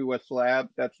chained to a slab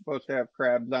that's supposed to have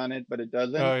crabs on it, but it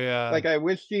doesn't. Oh yeah. Like, I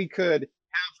wish she could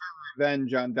have her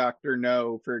revenge on Dr.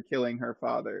 No for killing her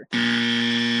father.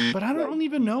 But I don't Like,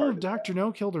 even be know part if of Dr.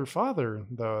 No killed her father,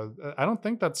 though. I don't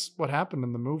think that's what happened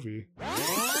in the movie.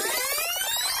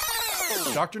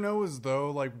 Dr. No is,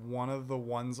 though, like, one of the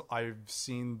ones I've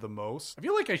seen the most. I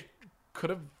feel like I could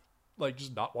have, like,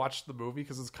 just not watched the movie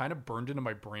because it's kind of burned into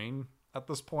my brain at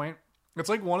this point. It's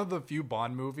like one of the few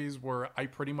Bond movies where I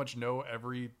pretty much know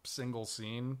every single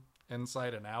scene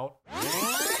inside and out.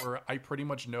 Where I pretty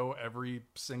much know every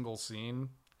single scene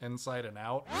inside and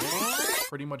out.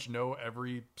 Pretty much know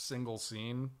every single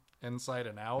scene inside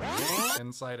and out.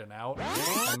 Inside and out.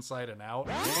 Inside and out.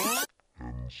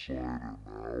 Inside and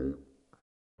out.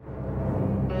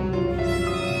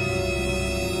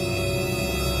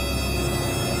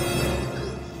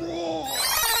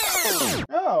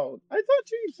 Oh, I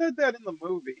thought you said that in the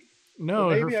movie. No,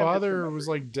 Well, her maybe I father misremembered. was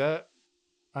like dead.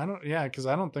 Because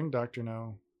I don't think Dr.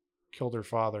 No killed her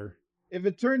father. If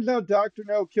it turns out Dr.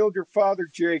 No killed your father,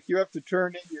 Jake, you have to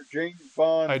turn in your James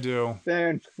Bond I do.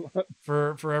 fan club.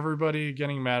 For everybody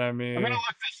getting mad at me I'm gonna look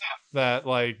this up. that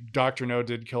like Dr. No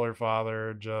did kill her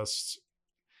father, just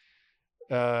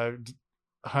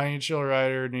Honey Chill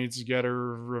Rider needs to get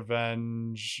her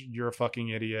revenge. You're a fucking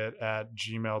idiot at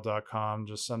gmail.com.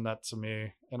 Just send that to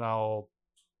me and I'll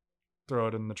throw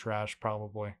it in the trash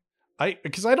probably.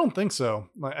 Because I don't think so.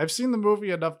 Like, I've seen the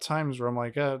movie enough times where I'm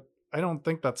like, I don't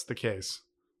think that's the case.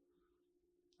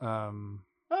 I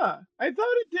thought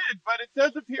it did, but it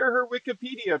does appear her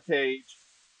Wikipedia page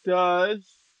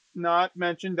does not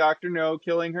mention Dr. No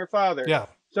killing her father. Yeah.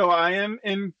 So I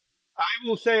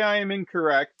will say I am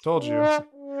incorrect Told you.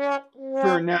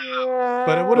 for now.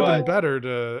 But it would have been But better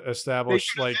to establish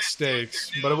they could've like just stakes.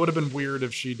 Dr. But it No. would have been weird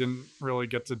if she didn't really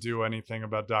get to do anything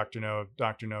about Dr. No. If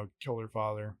Dr. No killed her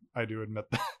father. I do admit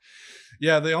that.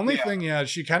 Yeah, the only thing,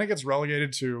 she kind of gets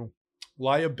relegated to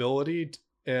liability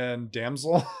and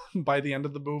damsel by the end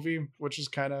of the movie, which is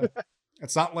kind of,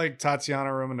 it's not like Tatiana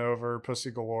Romanova or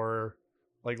Pussy Galore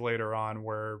like later on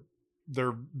where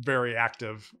they're very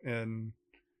active in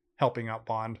helping out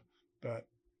Bond, but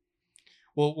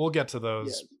we'll get to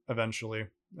those eventually.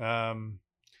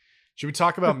 Should we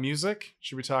talk about music?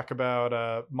 Should we talk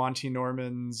about Monty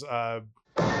Norman's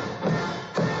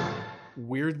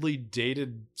weirdly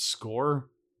dated score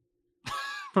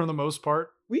for the most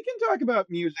part? We can talk about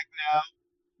music now.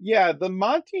 Yeah, the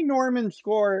Monty Norman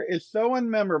score is so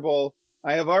unmemorable,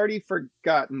 I have already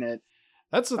forgotten it.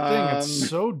 That's the thing. It's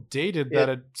so dated that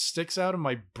it sticks out in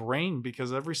my brain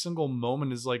because every single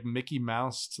moment is like Mickey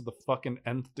Mouse to the fucking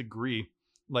nth degree.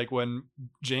 Like when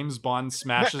James Bond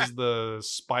smashes the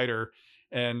spider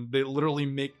and they literally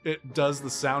make it does the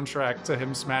soundtrack to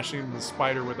him smashing the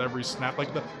spider with every snap,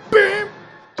 like the bam,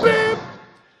 bam,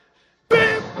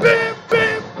 bam,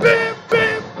 bam, bam, bam,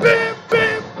 bam, bam,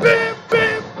 bam,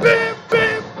 bam, bam,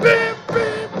 bam, bam,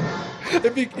 bam,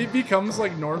 bam. It becomes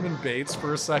like Norman Bates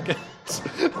for a second,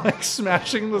 like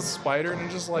smashing the spider, and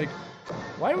it's just like,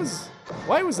 why was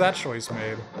that choice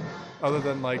made? Other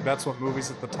than like that's what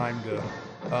movies at the time did.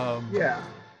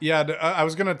 I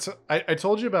was gonna. I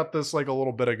told you about this like a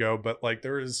little bit ago, but like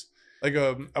there is like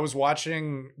I was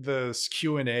watching this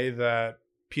Q&A that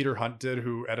Peter Hunt did,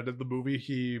 who edited the movie.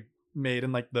 He made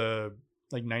in like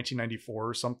 1994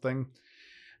 or something,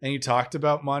 and he talked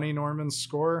about Monty Norman's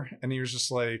score, and he was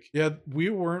just like, yeah, we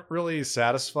weren't really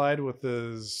satisfied with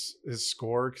his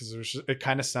score because it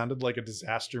kind of sounded like a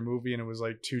disaster movie, and it was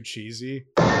like too cheesy.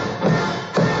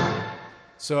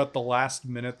 So at the last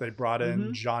minute, they brought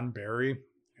in John Barry,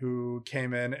 who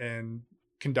came in and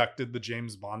conducted the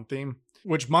James Bond theme,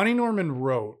 which Monty Norman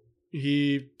wrote.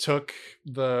 He took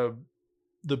the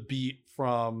beat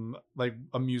from like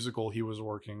a musical he was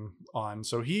working on,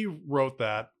 so he wrote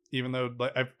that. Even though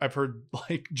like I've heard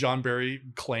like John Barry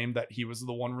claim that he was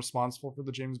the one responsible for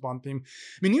the James Bond theme.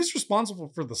 I mean, he's responsible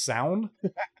for the sound,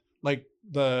 like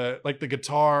the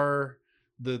guitar,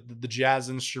 the jazz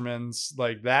instruments,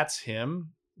 like that's him.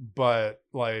 But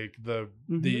like the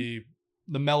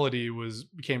melody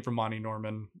came from Monty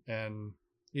Norman, and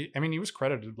he was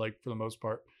credited like for the most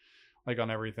part, like on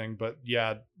everything. But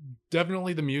yeah,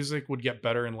 definitely the music would get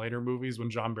better in later movies when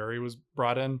John Barry was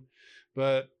brought in.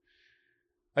 But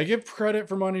I give credit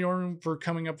for Monty Norman for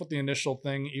coming up with the initial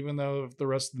thing, even though the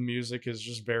rest of the music is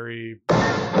just very...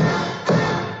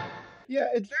 Yeah,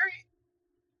 it's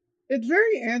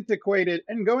very antiquated.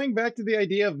 And going back to the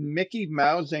idea of Mickey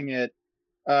Mousing it,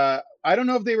 I don't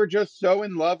know if they were just so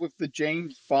in love with the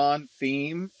James Bond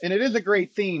theme, and it is a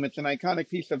great theme. It's an iconic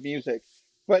piece of music,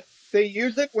 but they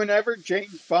use it whenever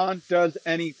James Bond does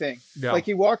anything. Yeah. Like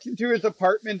he walks into his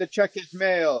apartment to check his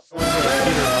mail.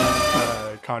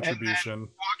 Contribution.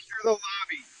 Walks through the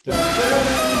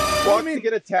lobby. Walks to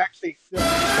get a taxi.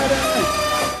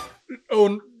 Oh,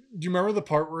 do you remember the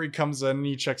part where he comes in and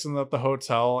he checks in at the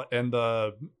hotel, and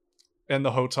the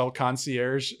hotel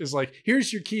concierge is like,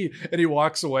 here's your key, and he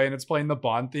walks away and it's playing the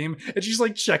Bond theme, and she's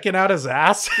like checking out his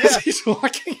ass as he's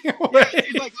walking away. Yeah,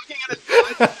 she's like looking at his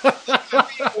butt.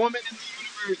 Like every woman in the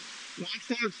universe wants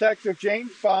to have sex with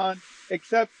James Bond,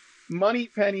 except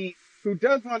Moneypenny, who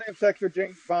does want to have sex with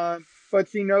James Bond, but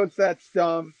she knows that's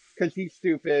dumb because he's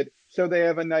stupid. So they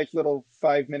have a nice little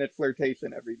 5-minute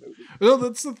flirtation every movie. Well,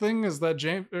 that's the thing, is that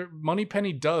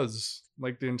Moneypenny does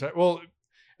like the entire... Well,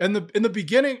 in the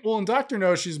beginning, well, in Dr.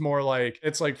 No, she's more like,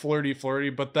 it's like flirty,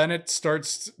 but then it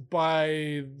starts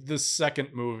by the second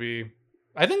movie.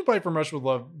 I think by From Russia with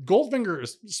Love, Goldfinger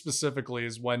specifically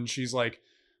is when she's like,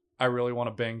 I really want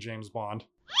to bang James Bond.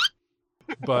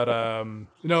 But in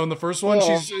the first one,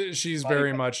 she's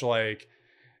very much like,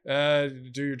 do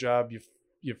your job,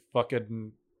 you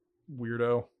fucking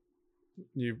weirdo,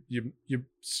 you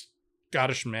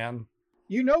Scottish man.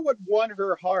 You know what won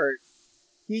her heart?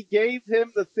 He gave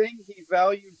him the thing he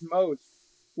values most,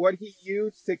 what he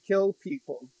used to kill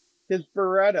people, his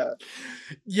Beretta.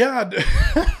 Yeah.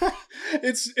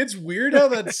 It's weird how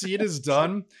that scene is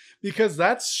done, because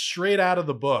that's straight out of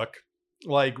the book,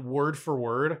 like word for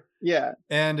word. Yeah.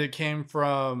 And it came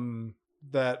from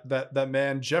that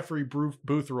man, Jeffrey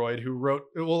Boothroyd, who wrote,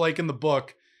 well, like in the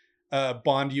book,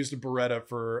 Bond used a Beretta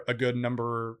for a good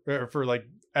number, for like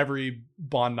every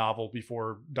Bond novel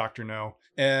before Dr. No.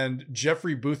 And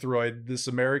Jeffrey Boothroyd, this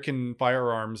American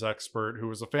firearms expert who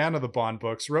was a fan of the Bond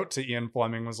books, wrote to Ian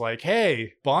Fleming, was like,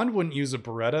 hey, Bond wouldn't use a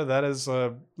Beretta.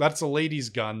 That's a lady's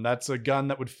gun. That's a gun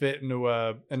that would fit into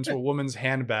a woman's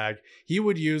handbag. He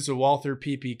would use a Walther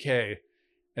PPK.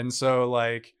 And so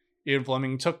like Ian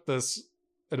Fleming took this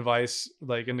advice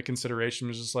like into consideration,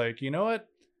 was just like, you know what?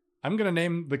 I'm going to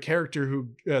name the character who,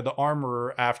 the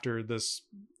armorer, after this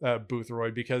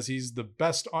Boothroyd, because he's the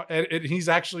best. He's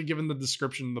actually given the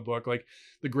description in the book, like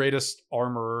the greatest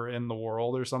armorer in the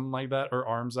world or something like that, or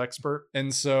arms expert.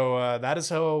 And so that is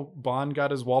how Bond got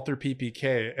his Walther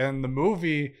PPK. And the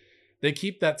movie, they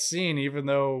keep that scene, even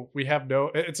though we have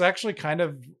it's actually kind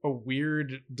of a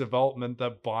weird development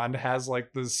that Bond has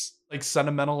like this like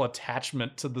sentimental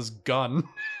attachment to this gun.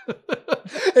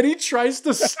 And he tries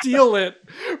to steal it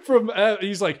from,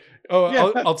 he's like, oh,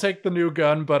 yeah. I'll take the new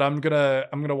gun, but I'm gonna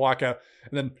walk out.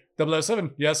 And then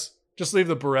 007, yes, just leave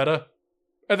the Beretta.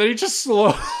 And then he just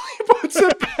slowly puts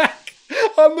it back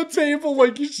on the table,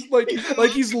 like he's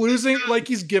he's losing, like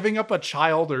he's giving up a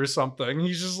child or something.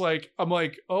 He's just like, I'm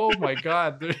like, oh my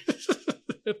God.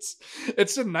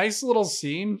 It's a nice little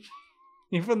scene.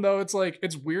 Even though it's like,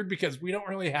 it's weird because we don't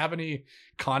really have any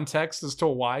context as to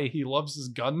why he loves his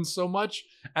gun so much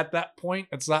at that point.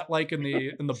 It's not like in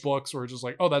the books where it's just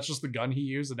like, oh, that's just the gun he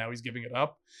used and now he's giving it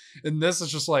up. And this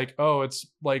is just like, oh, it's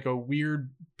like a weird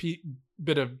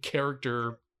bit of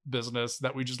character business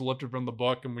that we just lifted from the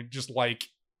book and we just like.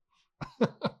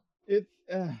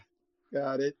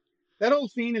 Got it. That whole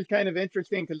scene is kind of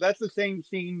interesting because that's the same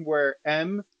scene where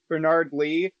Bernard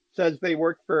Lee says they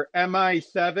work for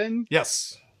MI7.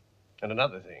 Yes. And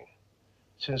another thing,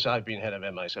 since I've been head of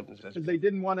MI7, because they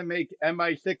didn't want to make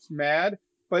MI6 mad.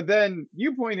 But then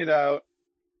you pointed out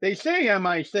They say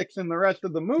MI6 in the rest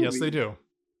of the movie. Yes, they do.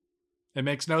 It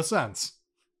makes no sense.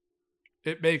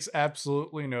 It makes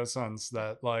absolutely no sense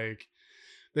that, like,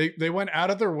 they went out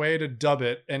of their way to dub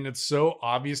it, and it's so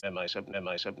obvious. It's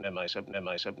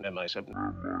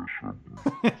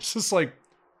just like,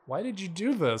 why did you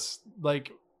do this?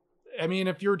 Like, I mean,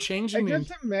 if you're changing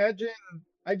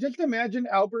I just imagine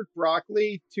Albert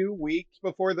Broccoli 2 weeks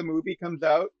before the movie comes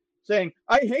out saying,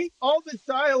 I hate all this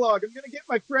dialogue. I'm going to get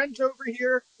my friends over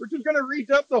here. We're just going to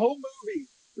redub the whole movie.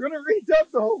 We're going to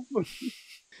redub the whole movie.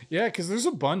 Yeah, because there's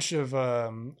a bunch of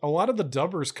a lot of the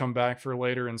dubbers come back for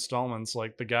later installments.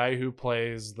 Like the guy who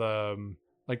plays the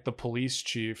police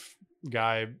chief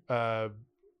guy,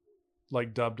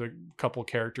 like dubbed a couple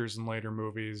characters in later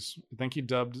movies. I think he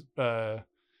dubbed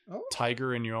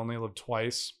Tiger in You Only Live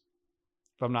Twice,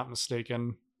 if I'm not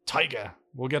mistaken. Tyga.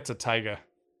 We'll get to Tyga.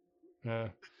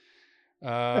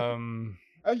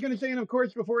 I was going to say, and of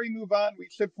course, before we move on, we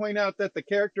should point out that the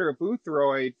character of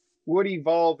Boothroyd would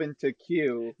evolve into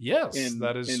Q. Yes,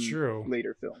 that is true.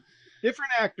 Later film. Different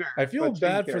actor. I feel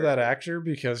bad for that actor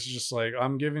because just like,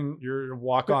 I'm giving your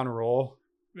walk-on role,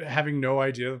 having no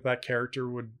idea that character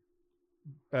would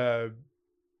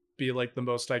be like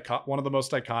one of the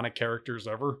most iconic characters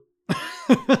ever.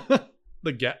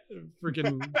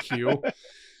 Freaking Q.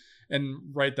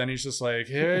 And right then he's just like,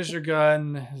 here's your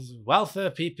gun. Welfare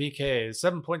PPK.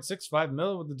 7.65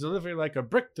 mil with the delivery like a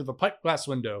brick through the pipe glass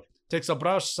window. Takes a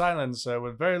brush silencer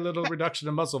with very little reduction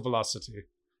in muzzle velocity.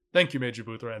 Thank you, Major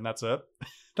Boothroyd. And that's it.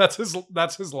 That's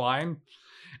his line.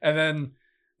 And then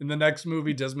in the next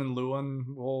movie, Desmond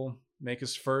Llewellyn will make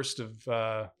his first of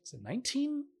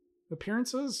 19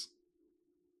 appearances.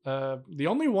 The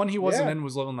only one he wasn't in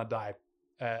was Live and Let Die.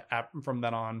 From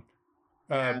then on.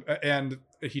 And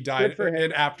he died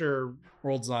after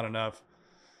World's Not Enough,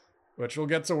 which we'll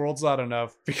get to World's Not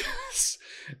Enough because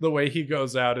the way he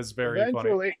goes out is very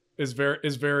funny. Is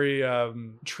very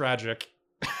tragic.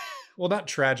 Well, not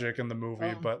tragic in the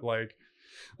movie, but like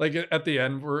at the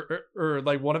end, or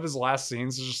like one of his last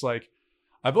scenes is just like,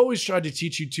 I've always tried to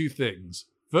teach you two things.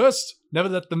 First, never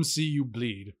let them see you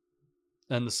bleed.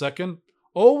 And the second,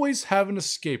 always have an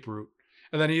escape route.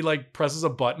 And then he like presses a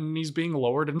button and he's being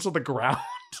lowered into the ground.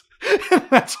 And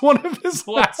that's one of his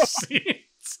last scenes.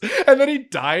 And then he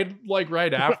died like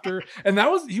right after. And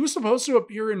he was supposed to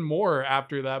appear in more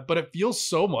after that, but it feels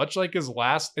so much like his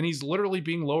last, and he's literally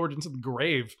being lowered into the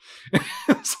grave in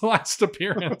his last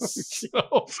appearance.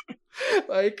 So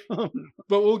like, but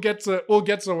we'll get to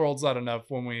World's Not Enough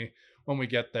when we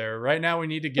get there. Right now we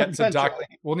need to get to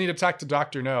we'll need to talk to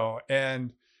Dr. No.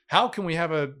 And how can we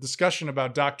have a discussion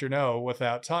about Dr. No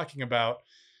without talking about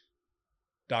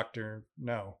Dr.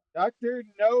 No? Dr.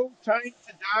 No Time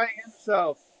to Die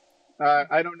himself.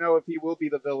 I don't know if he will be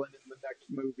the villain in the next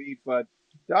movie, but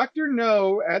Dr.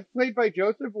 No, as played by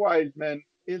Joseph Wiseman,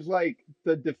 is like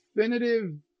the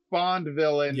definitive Bond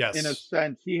villain in a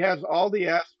sense. He has all the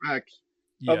aspects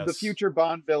of the future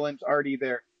Bond villains already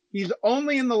there. He's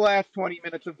only in the last 20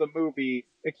 minutes of the movie,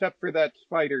 except for that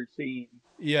spider scene.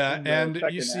 Yeah, and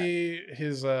you see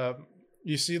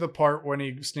you see the part when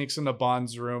he sneaks into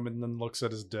Bond's room and then looks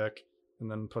at his dick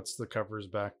and then puts the covers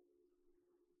back.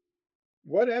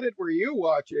 What edit were you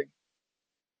watching?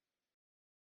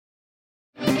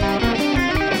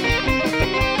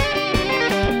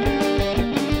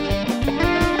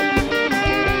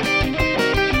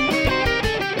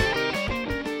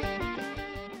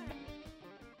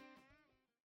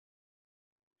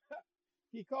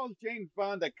 He calls James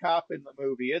Bond a cop in the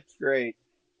movie. It's great.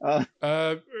 No,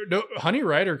 Honey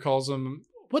Ryder calls him,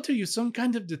 what are you, some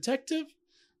kind of detective?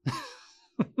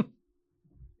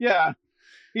 Yeah.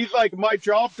 He's like, my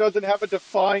job doesn't have a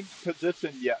defined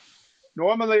position yet.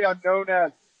 Normally I'm known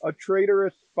as a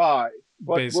traitorous spy,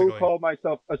 but will call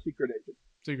myself a secret agent.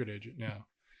 Secret agent, yeah.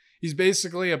 He's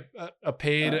basically a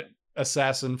paid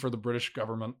assassin for the British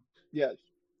government. Yes.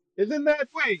 Isn't that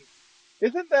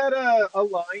a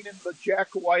line in the Jack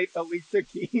White Alicia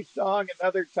Keys song,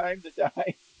 Another Time to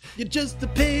Die? You're just a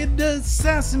paid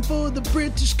assassin for the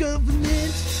British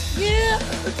government. Yeah,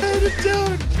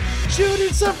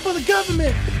 shooting something for the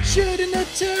government, shooting a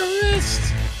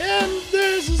terrorist, and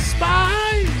there's a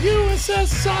spy,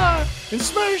 USSR, and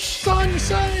Smirsh's on your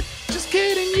side. Just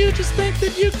kidding, you just think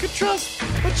that you could trust,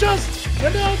 but just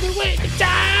another way to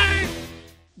die.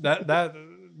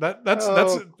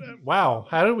 That's wow.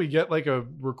 How did we get like a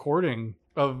recording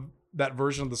of that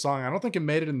version of the song? I don't think it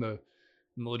made it in the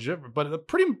legit, but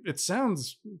it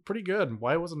sounds pretty good.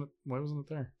 Why wasn't it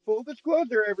there? Full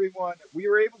disclosure, everyone, we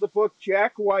were able to book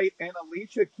Jack White and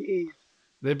Alicia Keys.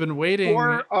 They've been waiting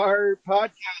for our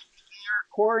podcast. They are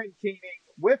quarantining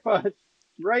with us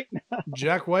right now.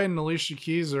 Jack White and Alicia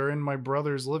Keys are in my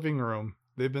brother's living room.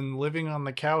 They've been living on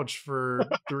the couch for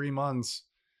 3 months.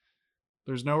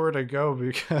 There's nowhere to go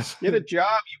because Get a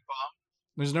job, you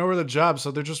there's nowhere to job, so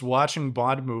they're just watching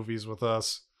Bond movies with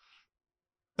us.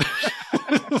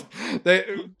 They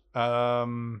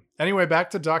anyway, back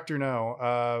to Dr.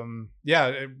 No.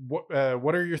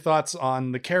 What are your thoughts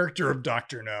on the character of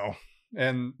Dr. No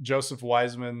and Joseph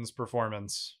Wiseman's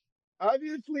performance?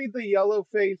 Obviously, the yellow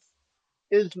face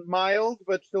is mild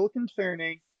but still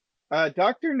concerning.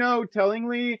 Dr. No,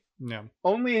 tellingly, Yeah.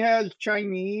 only has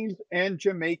Chinese and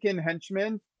Jamaican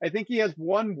henchmen. I think he has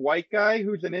one white guy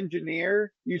who's an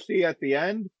engineer you see at the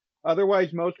end.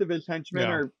 Otherwise, most of his henchmen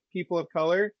Yeah. are people of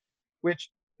color,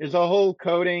 which is a whole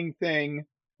coding thing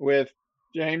with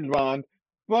James Bond.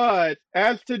 But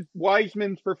as to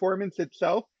Wiseman's performance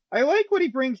itself, I like what he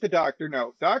brings to Dr.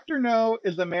 No. Dr. No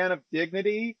is a man of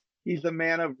dignity. He's a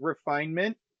man of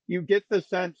refinement. You get the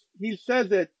sense, he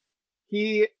says it,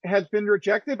 he has been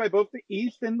rejected by both the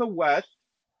East and the West.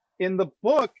 In the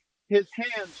book, his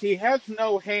hands, he has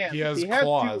no hands. He has has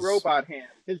claws. 2 robot hands.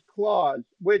 His claws,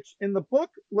 which in the book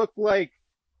look like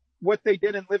what they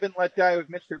did in Live and Let Die with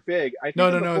Mr. Big. I think No,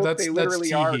 in the book, they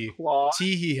literally are Teehee. claws.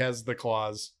 Teehee has the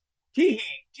claws. Teehee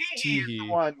is the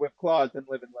one with claws in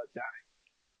Live and Let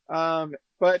Die.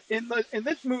 But in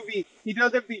this movie, he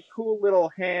does have these cool little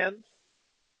hands,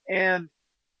 and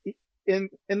in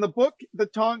the book, the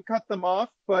Tong cut them off,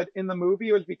 but in the movie,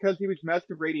 it was because he was messed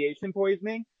with radiation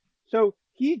poisoning. So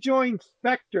he joined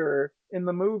Spectre in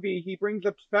the movie. He brings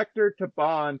up Spectre to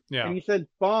Bond, and he says,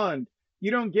 "Bond,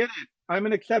 you don't get it. I'm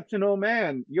an exceptional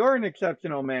man. You're an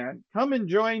exceptional man. Come and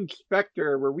join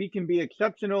Spectre, where we can be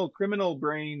exceptional criminal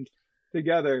brains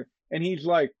together." And he's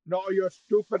like, "No, you're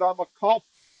stupid. I'm a cop."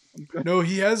 No,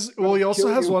 he has. Well, he also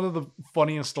has one of the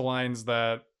funniest lines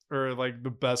that, or like the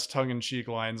best tongue-in-cheek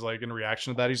lines, like in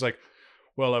reaction to that. He's like,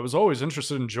 "Well, I was always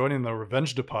interested in joining the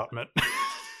revenge department."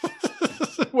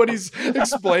 When he's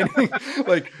explaining,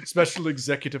 like, special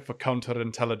executive for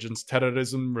counterintelligence,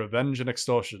 terrorism, revenge, and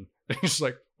extortion. And he's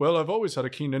like, "Well, I've always had a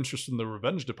keen interest in the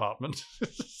revenge department."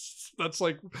 That's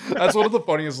one of the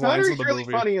funniest lines of the really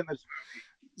movie. Funny in this movie.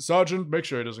 "Sergeant, make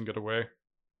sure he doesn't get away."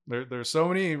 There's so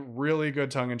many really good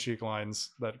tongue-in-cheek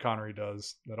lines that Connery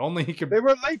does that only he could. They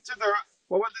were late to their,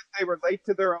 what was it? They were late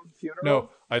to their own funeral? No,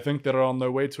 I think they're on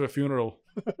their way to a funeral.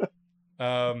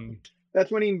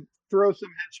 That's when he throws some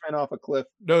henchmen off a cliff.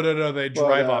 No, they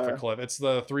drive off a cliff. It's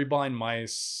the 3 blind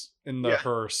mice in the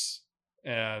hearse,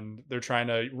 and they're trying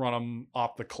to run them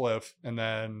off the cliff, and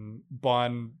then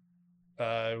Bond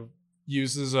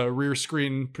uses a rear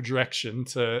screen projection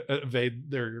to evade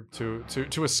their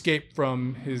to escape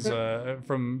from his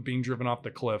from being driven off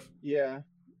the cliff. Yeah,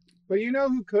 but you know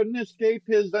who couldn't escape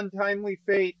his untimely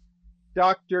fate?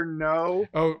 Dr. No.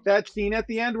 Oh, that scene at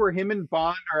the end where him and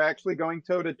Bond are actually going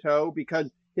toe to toe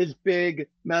because his big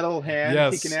metal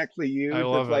hands he can actually use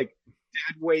as like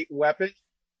dead weight weapons.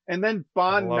 And then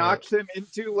Bond knocks him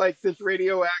into like this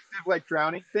radioactive like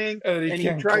drowning thing, and he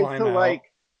tries to like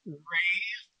raise.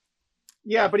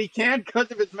 Yeah, but he can't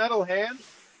because of his metal hands.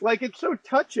 Like, it's so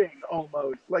touching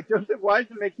almost. Like, Joseph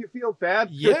Wiseman makes you feel bad.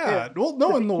 Yeah, well,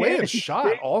 no, and the way it's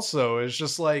shot also is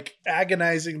just like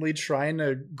agonizingly trying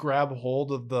to grab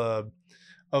hold of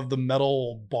the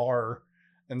metal bar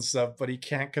and stuff, but he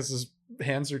can't because his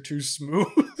hands are too smooth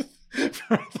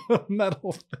for the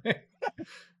metal thing.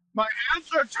 My hands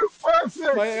are too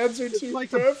perfect. My hands are too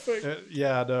perfect.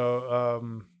 Yeah,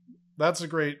 no, that's a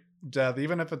great death.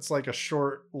 Even if it's like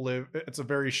it's a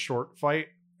very short fight.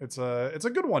 It's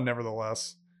a good one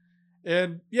nevertheless.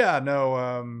 And yeah,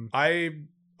 no, I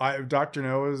Dr.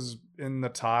 No is in the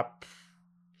top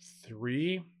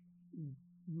 3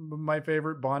 of my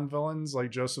favorite Bond villains. Like,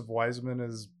 Joseph Wiseman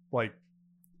is like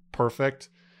perfect,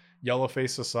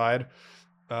 Yellowface aside.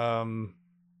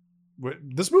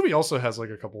 This movie also has like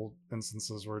a couple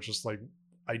instances where it's just like,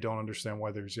 I don't understand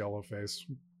why there's Yellowface,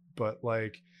 but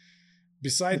like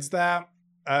besides that,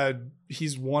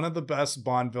 he's one of the best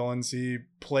Bond villains. He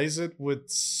plays it with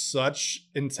such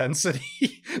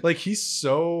intensity. Like, he's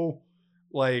so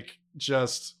like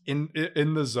just in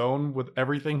the zone with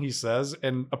everything he says,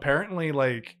 and apparently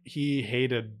like he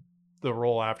hated the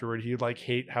role afterward. He'd like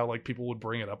hate how like people would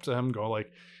bring it up to him, go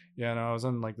like, "Yeah, no, I was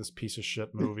in like this piece of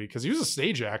shit movie," because he was a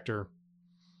stage actor.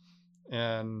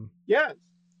 And yes,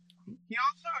 he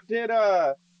also did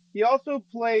he also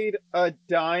played a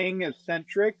dying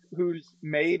eccentric whose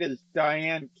maid is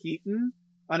Diane Keaton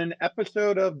on an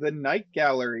episode of The Night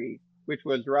Gallery, which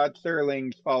was Rod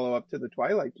Serling's follow-up to The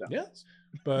Twilight Zone. Yes.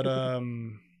 But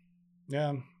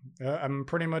yeah, I'm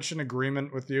pretty much in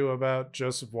agreement with you about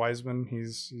Joseph Wiseman.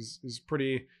 He's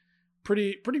pretty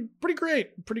pretty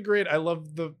great. I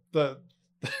love the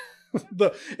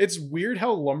it's weird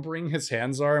how lumbering his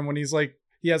hands are, and when he's like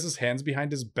he has his hands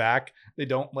behind his back, they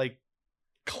don't like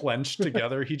clench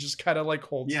together. He just kind of like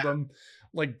holds them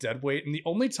like dead weight, and the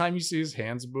only time you see his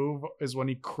hands move is when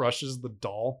he crushes the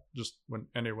doll, just when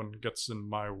anyone gets in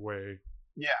my way.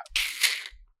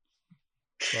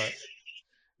 But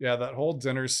yeah, that whole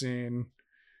dinner scene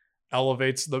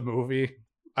elevates the movie.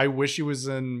 I wish he was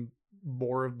in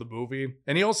more of the movie,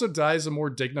 and he also dies a more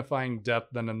dignifying death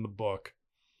than in the book,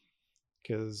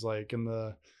 because like in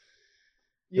the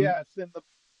in the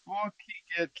book he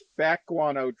gets bat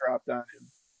guano dropped on him.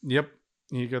 Yep,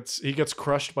 he gets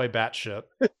crushed by bat shit.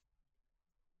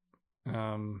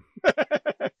 And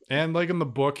like in the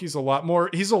book, he's a lot more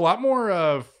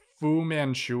Fu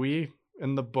Manchu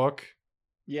in the book.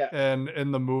 Yeah. And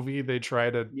in the movie, they try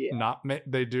to not make,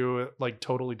 they do it like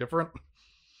totally different,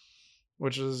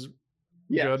 which is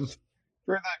good.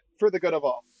 For the good of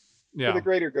all. Yeah. For the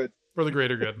greater good. For the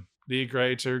greater good. The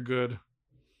greater good.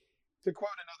 To quote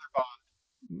another Bond.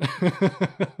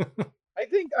 I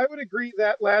think I would agree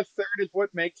that last third is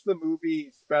what makes the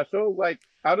movie special. Like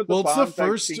out of the it's Bonds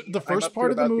the first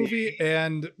part of the movie,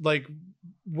 and like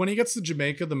when he gets to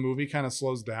Jamaica, the movie kind of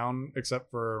slows down,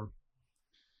 except for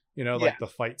like the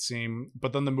fight scene.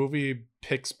 But then the movie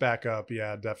picks back up,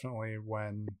 definitely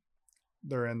when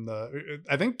they're in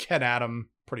I think Ken Adam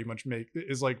pretty much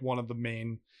is like one of the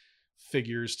main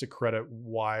figures to credit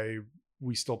why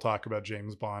we still talk about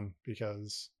James Bond,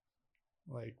 because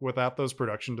like without those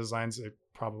production designs, it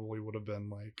probably would have been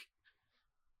like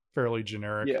fairly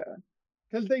generic. Yeah,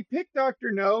 because they picked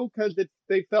Dr. No because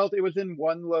they felt it was in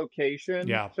one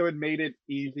location, so it made it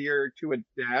easier to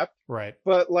adapt. Right.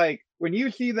 But like when you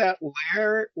see that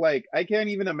lair, like I can't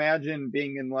even imagine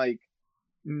being in like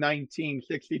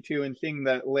 1962 and seeing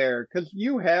that lair, because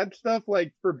you had stuff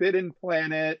like Forbidden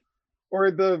Planet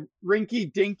or the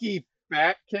Rinky Dinky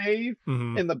Bat Cave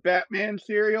in the Batman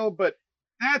serial, but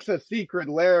that's a secret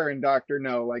lair in Dr.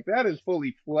 No. Like that is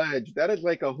fully fledged. That is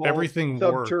like a whole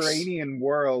subterranean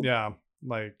world. Yeah.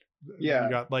 Like you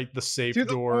got like the safe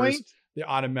doors, the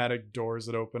automatic doors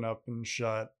that open up and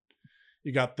shut.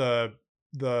 You got the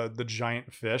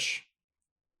giant fish.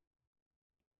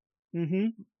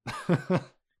 He's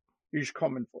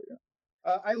coming for you.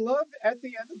 I love at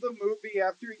the end of the movie,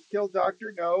 after he's killed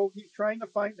Dr. No, he's trying to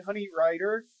find Honey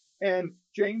Rider, and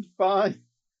James Bond,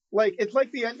 like it's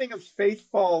like the ending of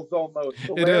Spaceballs almost.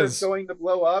 The lair is going to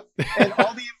blow up, and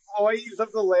all the employees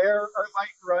of the lair are like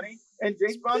running, and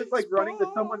James Bond is like running to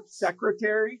someone's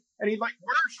secretary, and he's like,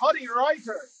 "Where's Honey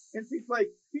Rider?" And she's like,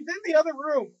 "He's in the other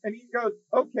room." And he goes,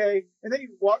 "Okay." And then he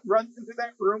runs into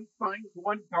that room, finds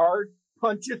one guard,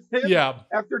 punches him.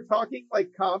 After talking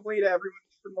like calmly to everyone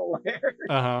in the lair.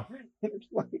 And it's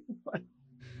like, what?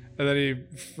 And then he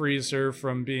frees her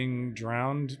from being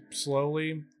drowned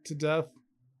slowly to death.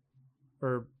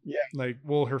 Or like,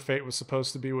 well, her fate was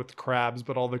supposed to be with the crabs,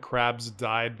 but all the crabs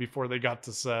died before they got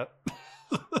to set.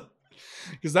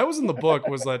 Because that was in the book,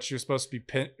 was that she was supposed to be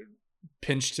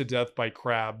pinched to death by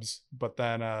crabs, but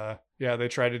then they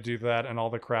tried to do that, and all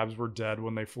the crabs were dead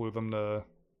when they flew them to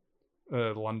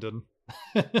London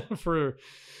for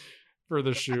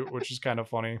the shoot, which is kind of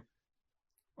funny.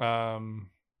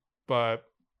 But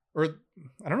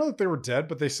I don't know if they were dead,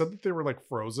 but they said that they were like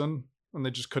frozen and they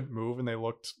just couldn't move, and they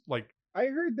looked like, I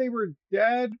heard they were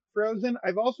dead, frozen.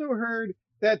 I've also heard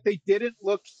that they didn't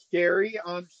look scary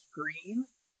on screen,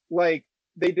 like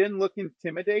they didn't look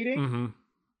intimidating.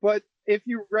 But if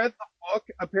you read the book,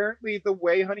 apparently the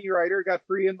way Honey Rider got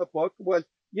free in the book was,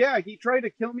 he tried to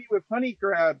kill me with honey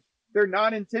crabs. They're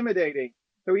not intimidating.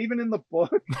 So even in the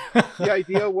book, the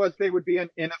idea was they would be an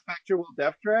ineffectual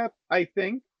death trap, I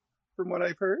think, from what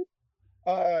I've heard.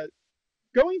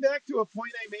 Going back to a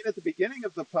point I made at the beginning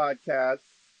of the podcast,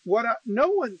 what no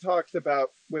one talks about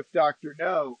with Dr.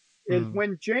 No is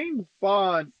when James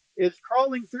Bond is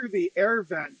crawling through the air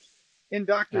vents in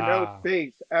Dr. No's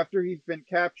base after he's been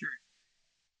captured.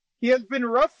 He has been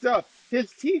roughed up.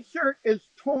 His t-shirt is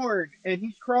torn, and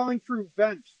he's crawling through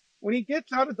vents. When he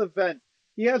gets out of the vent,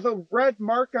 he has a red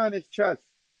mark on his chest,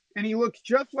 and he looks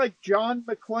just like John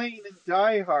McClane in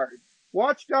Die Hard.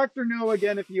 Watch Dr. No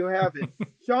again if you haven't.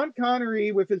 Sean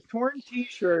Connery with his torn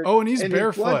t-shirt. Oh, and he's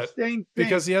barefoot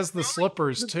because he has the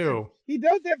slippers too. He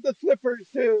does have the slippers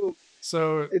too.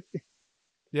 So,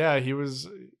 he was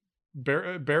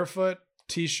barefoot,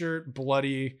 t-shirt,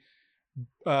 bloody,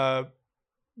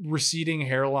 receding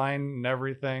hairline and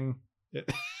everything. They're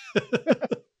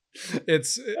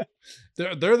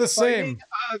the same.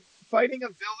 Fighting a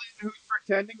villain who's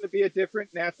pretending to be a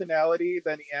different nationality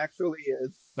than he actually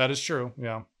is. That is true.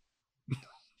 Yeah.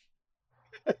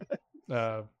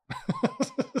 Uh,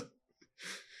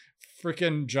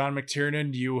 Freaking John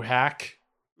McTiernan, you hack.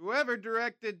 Whoever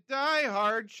directed Die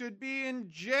Hard should be in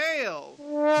jail.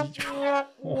 I don't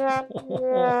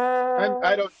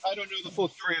know the full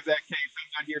story of that case.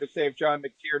 I'm not here to say if John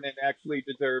McTiernan actually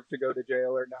deserved to go to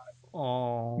jail or not.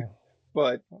 Oh,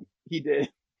 but he did.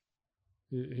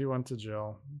 He went to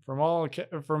jail. From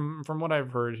what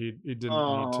I've heard, he didn't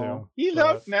need to. He's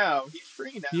out now. He's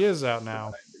free now. He is out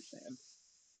now. I understand.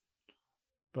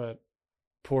 But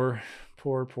poor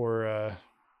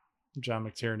John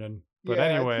McTiernan. But yeah,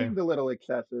 anyway, it seemed a little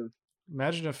excessive.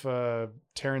 Imagine if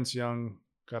Terrence Young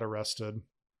got arrested.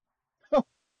 Oh,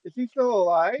 is he still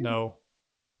alive? No,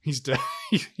 he's dead.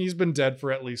 He's been dead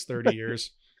for at least 30 years.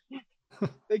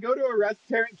 They go to arrest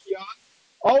Terrence Young.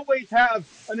 Always have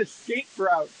an escape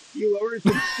route. He lowers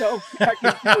himself back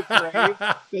into a grave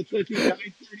that says he died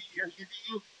 30 years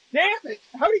ago. Damn it!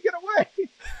 How did he get away?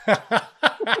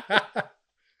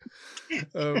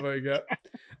 Oh my god.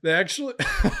 They actually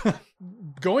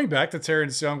going back to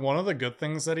Terrence Young, one of the good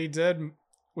things that he did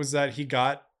was that he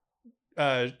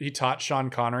taught Sean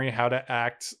Connery how to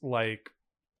act like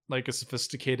a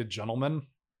sophisticated gentleman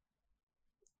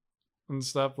and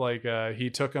stuff. Like he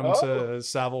took him to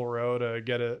Savile Row to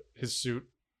get his suit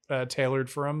tailored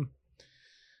for him.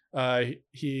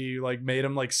 He like made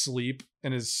him like sleep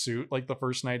in his suit like the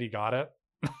first night he got it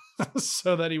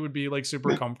so that he would be like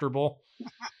super comfortable.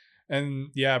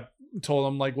 And yeah, told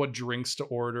him like what drinks to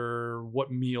order, what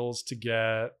meals to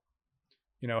get,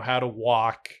 how to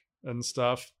walk and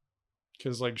stuff.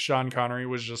 Cause like Sean Connery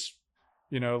was just,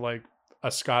 like a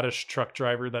Scottish truck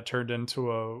driver that turned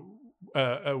into a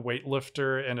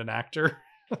weightlifter and an actor.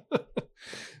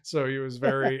 So he was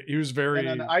very and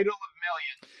an idol of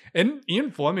millions. And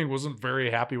Ian Fleming wasn't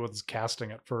very happy with his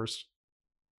casting at first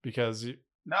because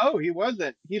no, he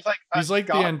wasn't. He's like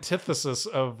the antithesis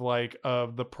of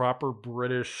the proper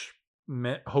British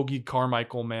Hoagie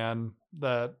Carmichael man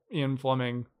that Ian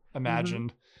Fleming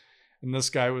imagined. Mm-hmm. And this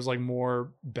guy was like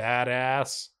more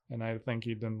badass, and I think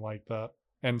he didn't like that.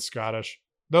 And Scottish.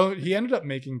 Though he ended up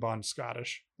making Bond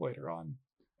Scottish later on.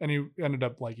 And he ended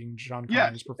up liking Sean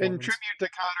Connery's performance. In tribute to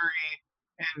Connery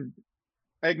and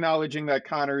acknowledging that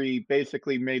Connery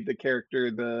basically made the character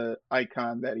the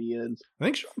icon that he is. I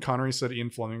think Sean Connery said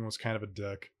Ian Fleming was kind of a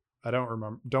dick. I don't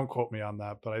remember. Don't quote me on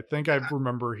that, but I think I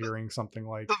remember hearing something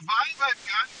like... The vibe I've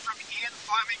gotten from Ian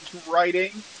Fleming's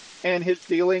writing and his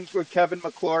dealings with Kevin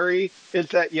McClory is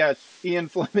that, yes, Ian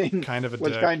Fleming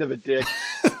was kind of a dick.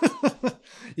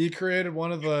 He created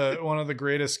one of the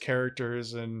greatest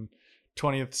characters in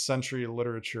 20th century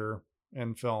literature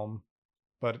and film,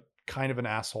 but kind of an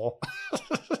asshole.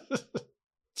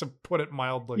 To put it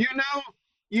mildly.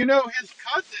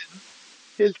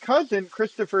 His cousin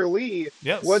Christopher Lee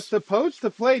was supposed to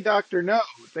play Dr. No.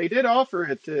 They did offer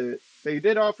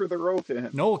the role to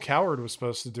him. Noel Coward was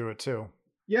supposed to do it too.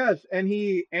 Yes, and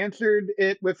he answered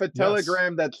it with a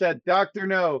telegram that said Dr.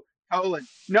 No,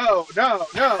 no.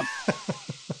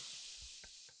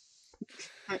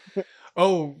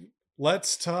 Oh,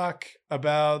 let's talk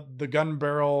about the gun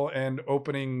barrel and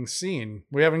opening scene.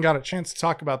 We haven't got a chance to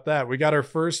talk about that. We got our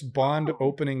first Bond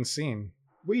opening scene.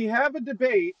 We have a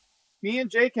debate. Me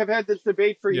and Jake have had this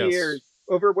debate for years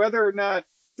over whether or not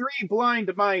Three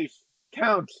Blind Mice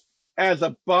counts as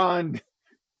a Bond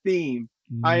theme.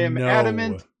 I am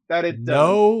adamant that it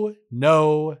does.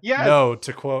 No,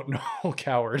 to quote Noel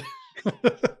Coward.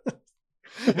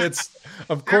 It's,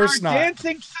 of course not.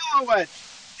 Dancing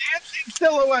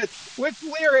silhouettes with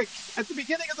lyrics at the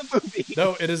beginning of the movie.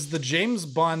 No, it is the James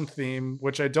Bond theme,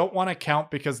 which I don't want to count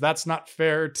because that's not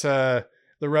fair to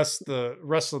the rest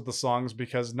of the songs,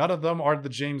 because none of them are the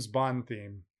James Bond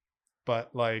theme.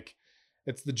 But like,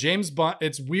 it's the James Bond,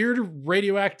 it's weird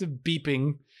radioactive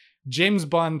beeping James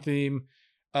Bond theme,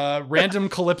 random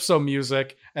calypso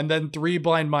music, and then Three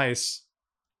Blind Mice.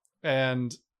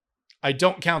 And I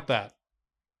don't count that.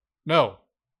 No.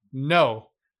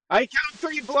 I count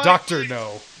Three Blind Doctor Mice.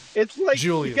 No. It's like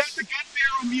Julius. You got the gun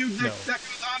barrel music that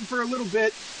goes on for a little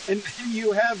bit, and then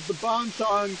you have the Bond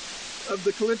song of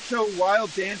the calypso while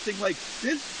dancing. Like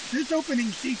this opening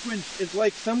sequence is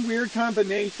like some weird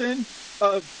combination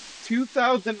of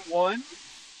 2001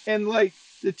 and like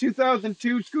the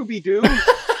 2002 Scooby-Doo.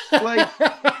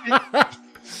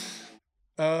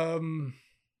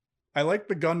 I like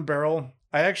the gun barrel.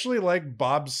 I actually like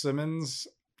Bob Simmons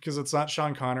because it's not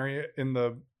Sean Connery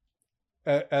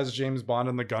as James Bond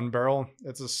in the gun barrel.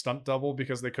 It's a stunt double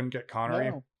because they couldn't get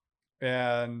Connery. No.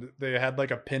 And they had like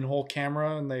a pinhole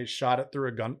camera and they shot it through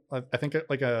a gun. I think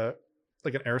like an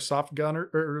airsoft gun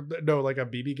or no, like a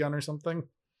BB gun or something.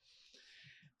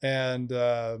 and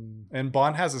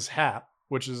Bond has his hat,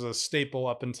 which is a staple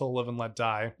up until Live and Let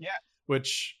Die. Yeah.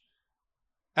 Which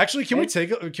actually, can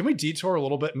we detour a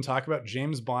little bit and talk about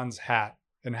James Bond's hat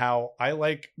and how I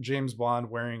like James Bond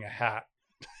wearing a hat?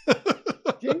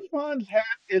 James Bond's hat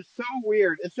is so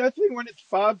weird, especially when it's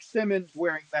Bob Simmons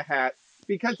wearing the hat,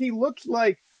 because he looks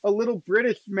like a little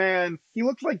British man. He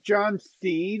looks like John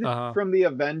Steed from the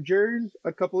Avengers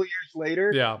a couple of years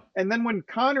later. Yeah. And then when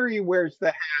Connery wears the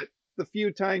hat, the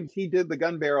few times he did the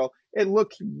gun barrel, it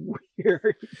looks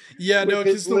weird. Yeah, no,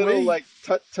 because the little like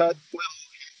tut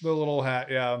the little hat,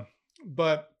 yeah.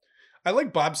 But I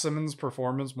like Bob Simmons'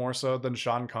 performance more so than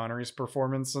Sean Connery's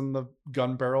performance in the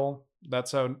gun barrel.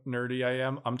 That's how nerdy I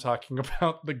am. I'm talking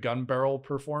about the gun barrel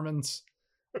performance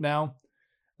now.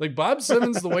 Like Bob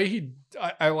Simmons, the way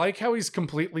I like how he's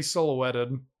completely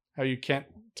silhouetted, how you can't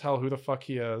tell who the fuck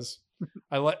he is.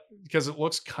 I like, because it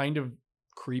looks kind of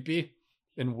creepy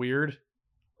and weird,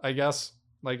 I guess,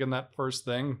 like in that first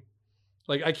thing.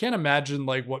 Like I can't imagine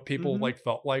like what people like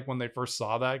felt like when they first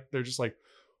saw that. They're just like,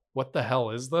 what the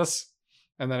hell is this?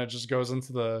 And then it just goes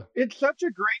into the... It's such a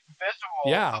great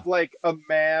visual of like a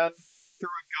man through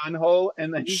a gun hole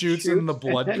and then he shoots and the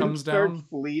blood and comes down.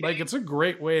 Bleeding. Like it's a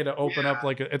great way to open up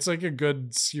it's like a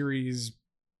good series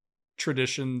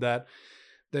tradition that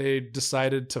they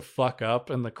decided to fuck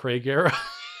up in the Craig era.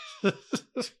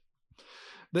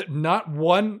 That not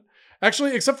one,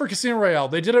 actually, except for Casino Royale,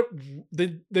 they did a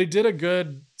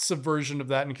good subversion of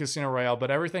that in Casino Royale,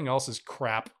 but everything else is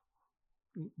crap.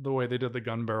 The way they did the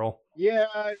gun barrel. Yeah,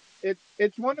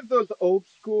 it's one of those old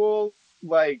school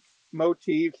like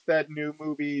motifs that new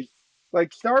movies,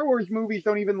 like Star Wars movies,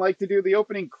 don't even like to do the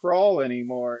opening crawl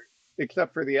anymore,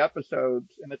 except for the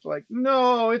episodes. And it's like,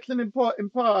 no, it's an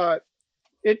impot.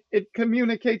 It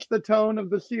communicates the tone of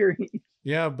the series.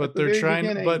 Yeah, but they're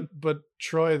trying. But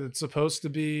Troy, it's supposed to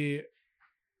be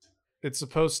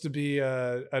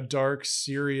a dark,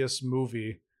 serious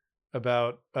movie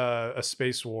about a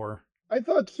space war. I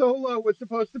thought Solo was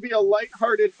supposed to be a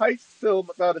lighthearted heist film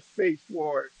about a space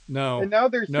war. No. And now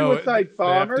they're suicide bombers.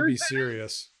 They have to be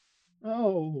serious.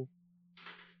 Oh,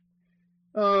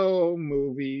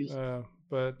 movies.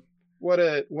 But what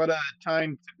a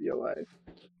time to be alive.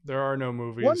 There are no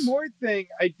movies. One more thing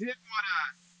I did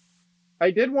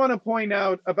want to point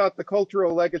out about the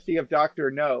cultural legacy of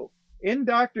Dr. No. In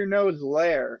Dr. No's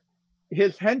lair,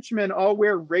 his henchmen all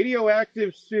wear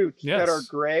radioactive suits that are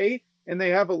gray, and they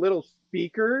have a little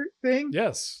speaker thing.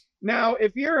 Yes. Now,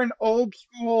 if you're an old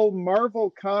school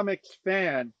Marvel Comics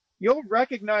fan, you'll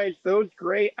recognize those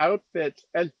gray outfits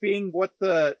as being what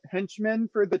the henchmen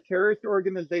for the terrorist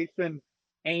organization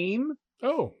AIM,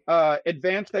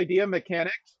 Advanced Idea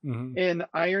Mechanics, in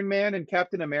Iron Man and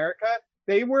Captain America,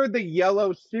 they were the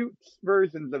yellow suits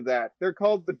versions of that. They're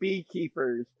called the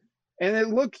Beekeepers. And it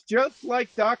looks just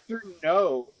like Dr.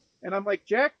 No. And I'm like,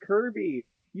 Jack Kirby,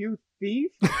 you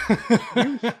thief?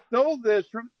 You stole this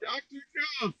from Dr.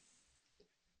 No.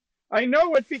 I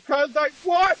know it because I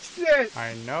watched it.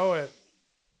 I know it.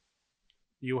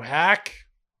 You hack,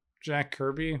 Jack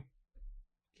Kirby.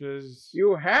 Just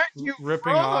you hack, you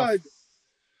fraud.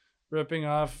 Ripping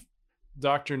off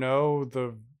Dr. No,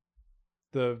 the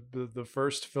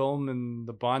first film in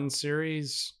the Bond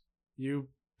series. You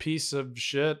piece of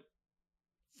shit.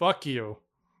 Fuck you.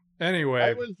 Anyway.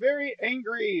 I was very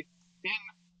angry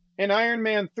in Iron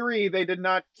Man 3, they did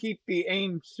not keep the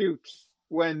AIM suits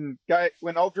when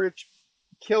Aldrich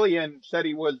Killian said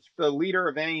he was the leader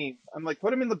of AIM. I'm like,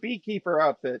 put him in the Beekeeper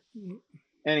outfit.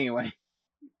 Anyway.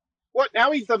 What,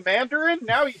 now he's the Mandarin?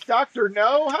 Now he's Dr.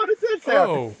 No? How did this happen?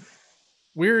 Oh,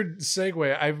 weird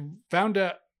segue. I found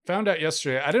out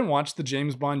yesterday, I didn't watch the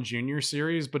James Bond Jr.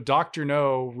 series, but Dr.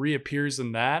 No reappears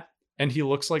in that, and he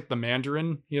looks like the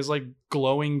Mandarin. He has like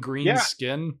glowing green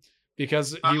skin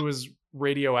because he was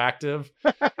radioactive,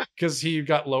 because he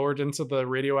got lowered into the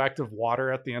radioactive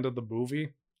water at the end of the movie,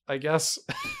 I guess.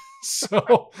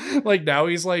 So like now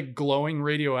he's like glowing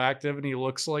radioactive and he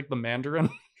looks like the Mandarin.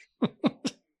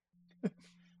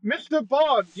 Mr.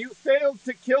 Bond, you failed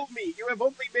to kill me. You have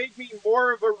only made me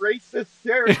more of a racist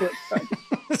stereotype.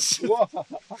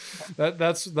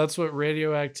 That's what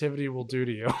radioactivity will do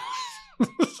to you.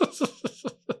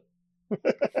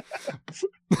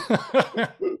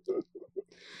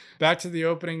 Back to the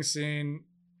opening scene.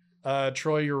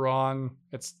 Troy, you're wrong.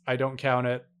 I don't count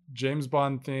it. James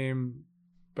Bond theme,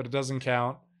 but it doesn't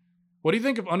count. What do you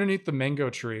think of Underneath the Mango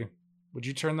Tree? Would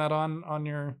you turn that on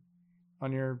your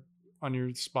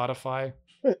Spotify?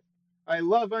 I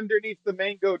love Underneath the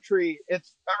Mango Tree.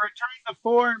 It's a return to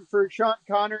form for Sean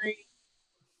Connery.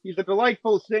 He's a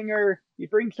delightful singer. He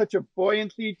brings such a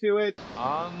buoyancy to it.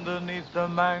 Underneath the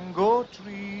mango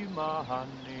tree, my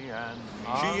honey, and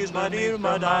she is my dear,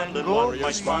 my darling one,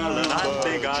 my smiling and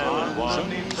big island one.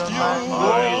 Underneath the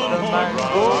mango, underneath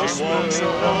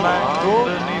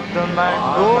the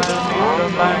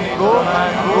mango,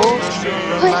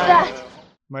 Who's that?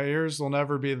 My ears will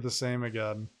never be the same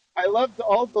again. I loved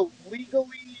all the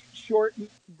legally shortened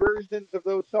versions of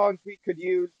those songs we could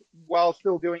use while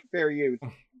still doing fair use.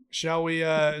 Shall we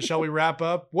wrap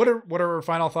up? What are our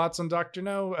final thoughts on Dr.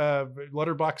 No?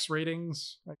 Letterboxd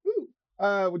ratings? Ooh.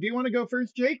 Do you want to go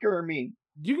first, Jake, or me?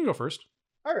 You can go first.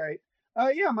 All right.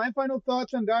 Yeah, my final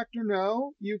thoughts on Dr.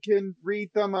 No, you can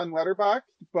read them on Letterboxd,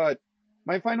 but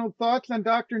my final thoughts on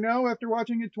Dr. No after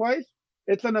watching it twice,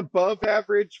 it's an above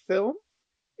average film.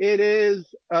 It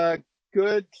is a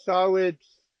good, solid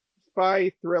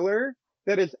spy thriller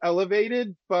that is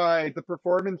elevated by the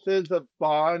performances of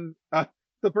Bond,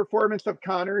 the performance of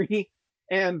Connery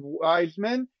and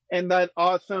Wiseman, and that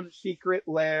awesome secret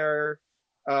lair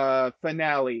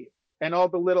finale, and all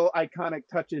the little iconic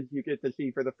touches you get to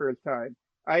see for the first time.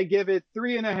 I give it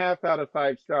 3.5 out of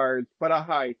 5 stars, but a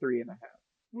high 3.5.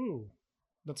 Ooh,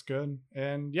 that's good.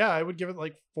 And yeah, I would give it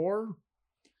like 4.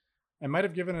 I might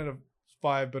have given it a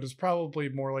 5, but it's probably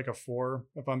more like a 4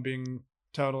 if I'm being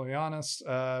totally honest.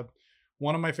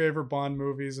 One of my favorite Bond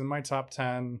movies in my top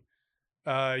 10.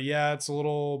 Yeah, it's a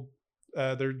little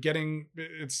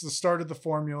it's the start of the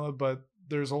formula, but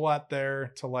there's a lot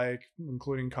there to like,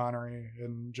 including Connery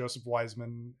and Joseph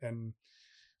Wiseman and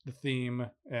the theme,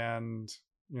 and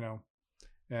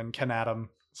and Ken Adam.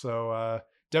 So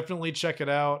definitely check it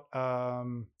out.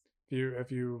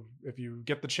 If you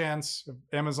get the chance, if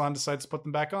Amazon decides to put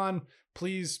them back on,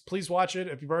 please watch it.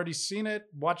 If you've already seen it,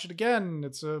 watch it again.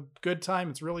 It's a good time.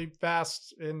 It's really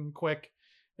fast and quick,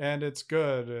 and it's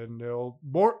good, and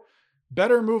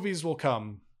better movies will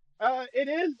come. It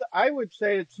is, I would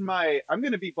say I'm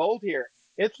going to be bold here.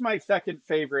 It's my second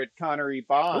favorite Connery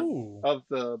Bond. Ooh. Of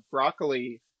the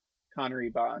broccoli Connery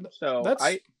Bond. So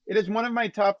it is one of my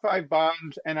top 5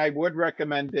 Bonds, and I would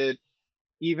recommend it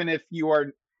even if you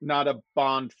are not a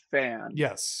Bond fan.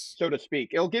 Yes. So to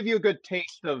speak. It'll give you a good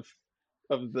taste of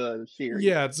the series.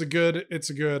 Yeah, it's a good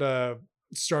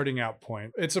starting out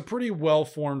point. It's a pretty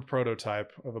well-formed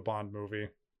prototype of a Bond movie.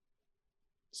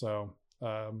 So,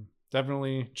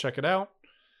 definitely check it out.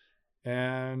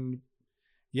 And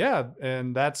yeah,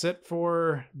 and that's it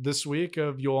for this week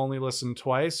of You'll Only Listen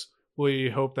Twice. We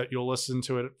hope that you'll listen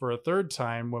to it for a third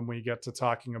time when we get to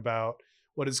talking about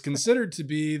what is considered to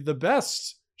be the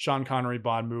best Sean Connery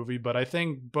Bond movie, but I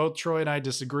think both Troy and I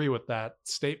disagree with that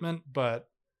statement, but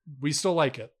we still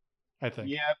like it, I think.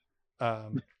 Yeah.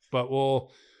 But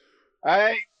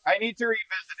I need to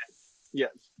revisit it.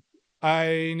 Yes.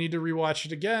 I need to rewatch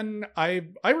it again. I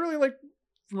really like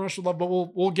From Russia with Love, but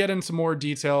we'll get into more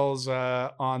details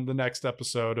on the next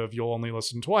episode of You'll Only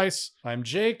Listen Twice. I'm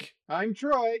Jake. I'm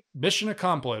Troy. Mission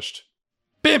accomplished.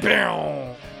 Bam,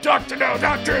 bam! Dr. No,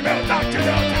 Dr. No, Dr. No, Dr. No!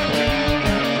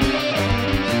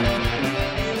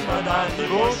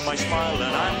 My smiling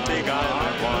and big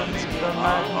island one. the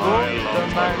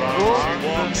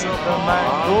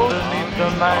mango, underneath the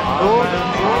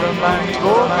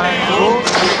mango.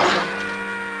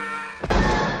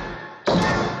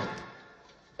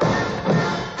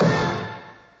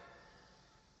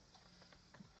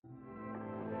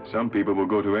 Some people will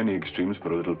go to any extremes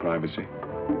for a little privacy.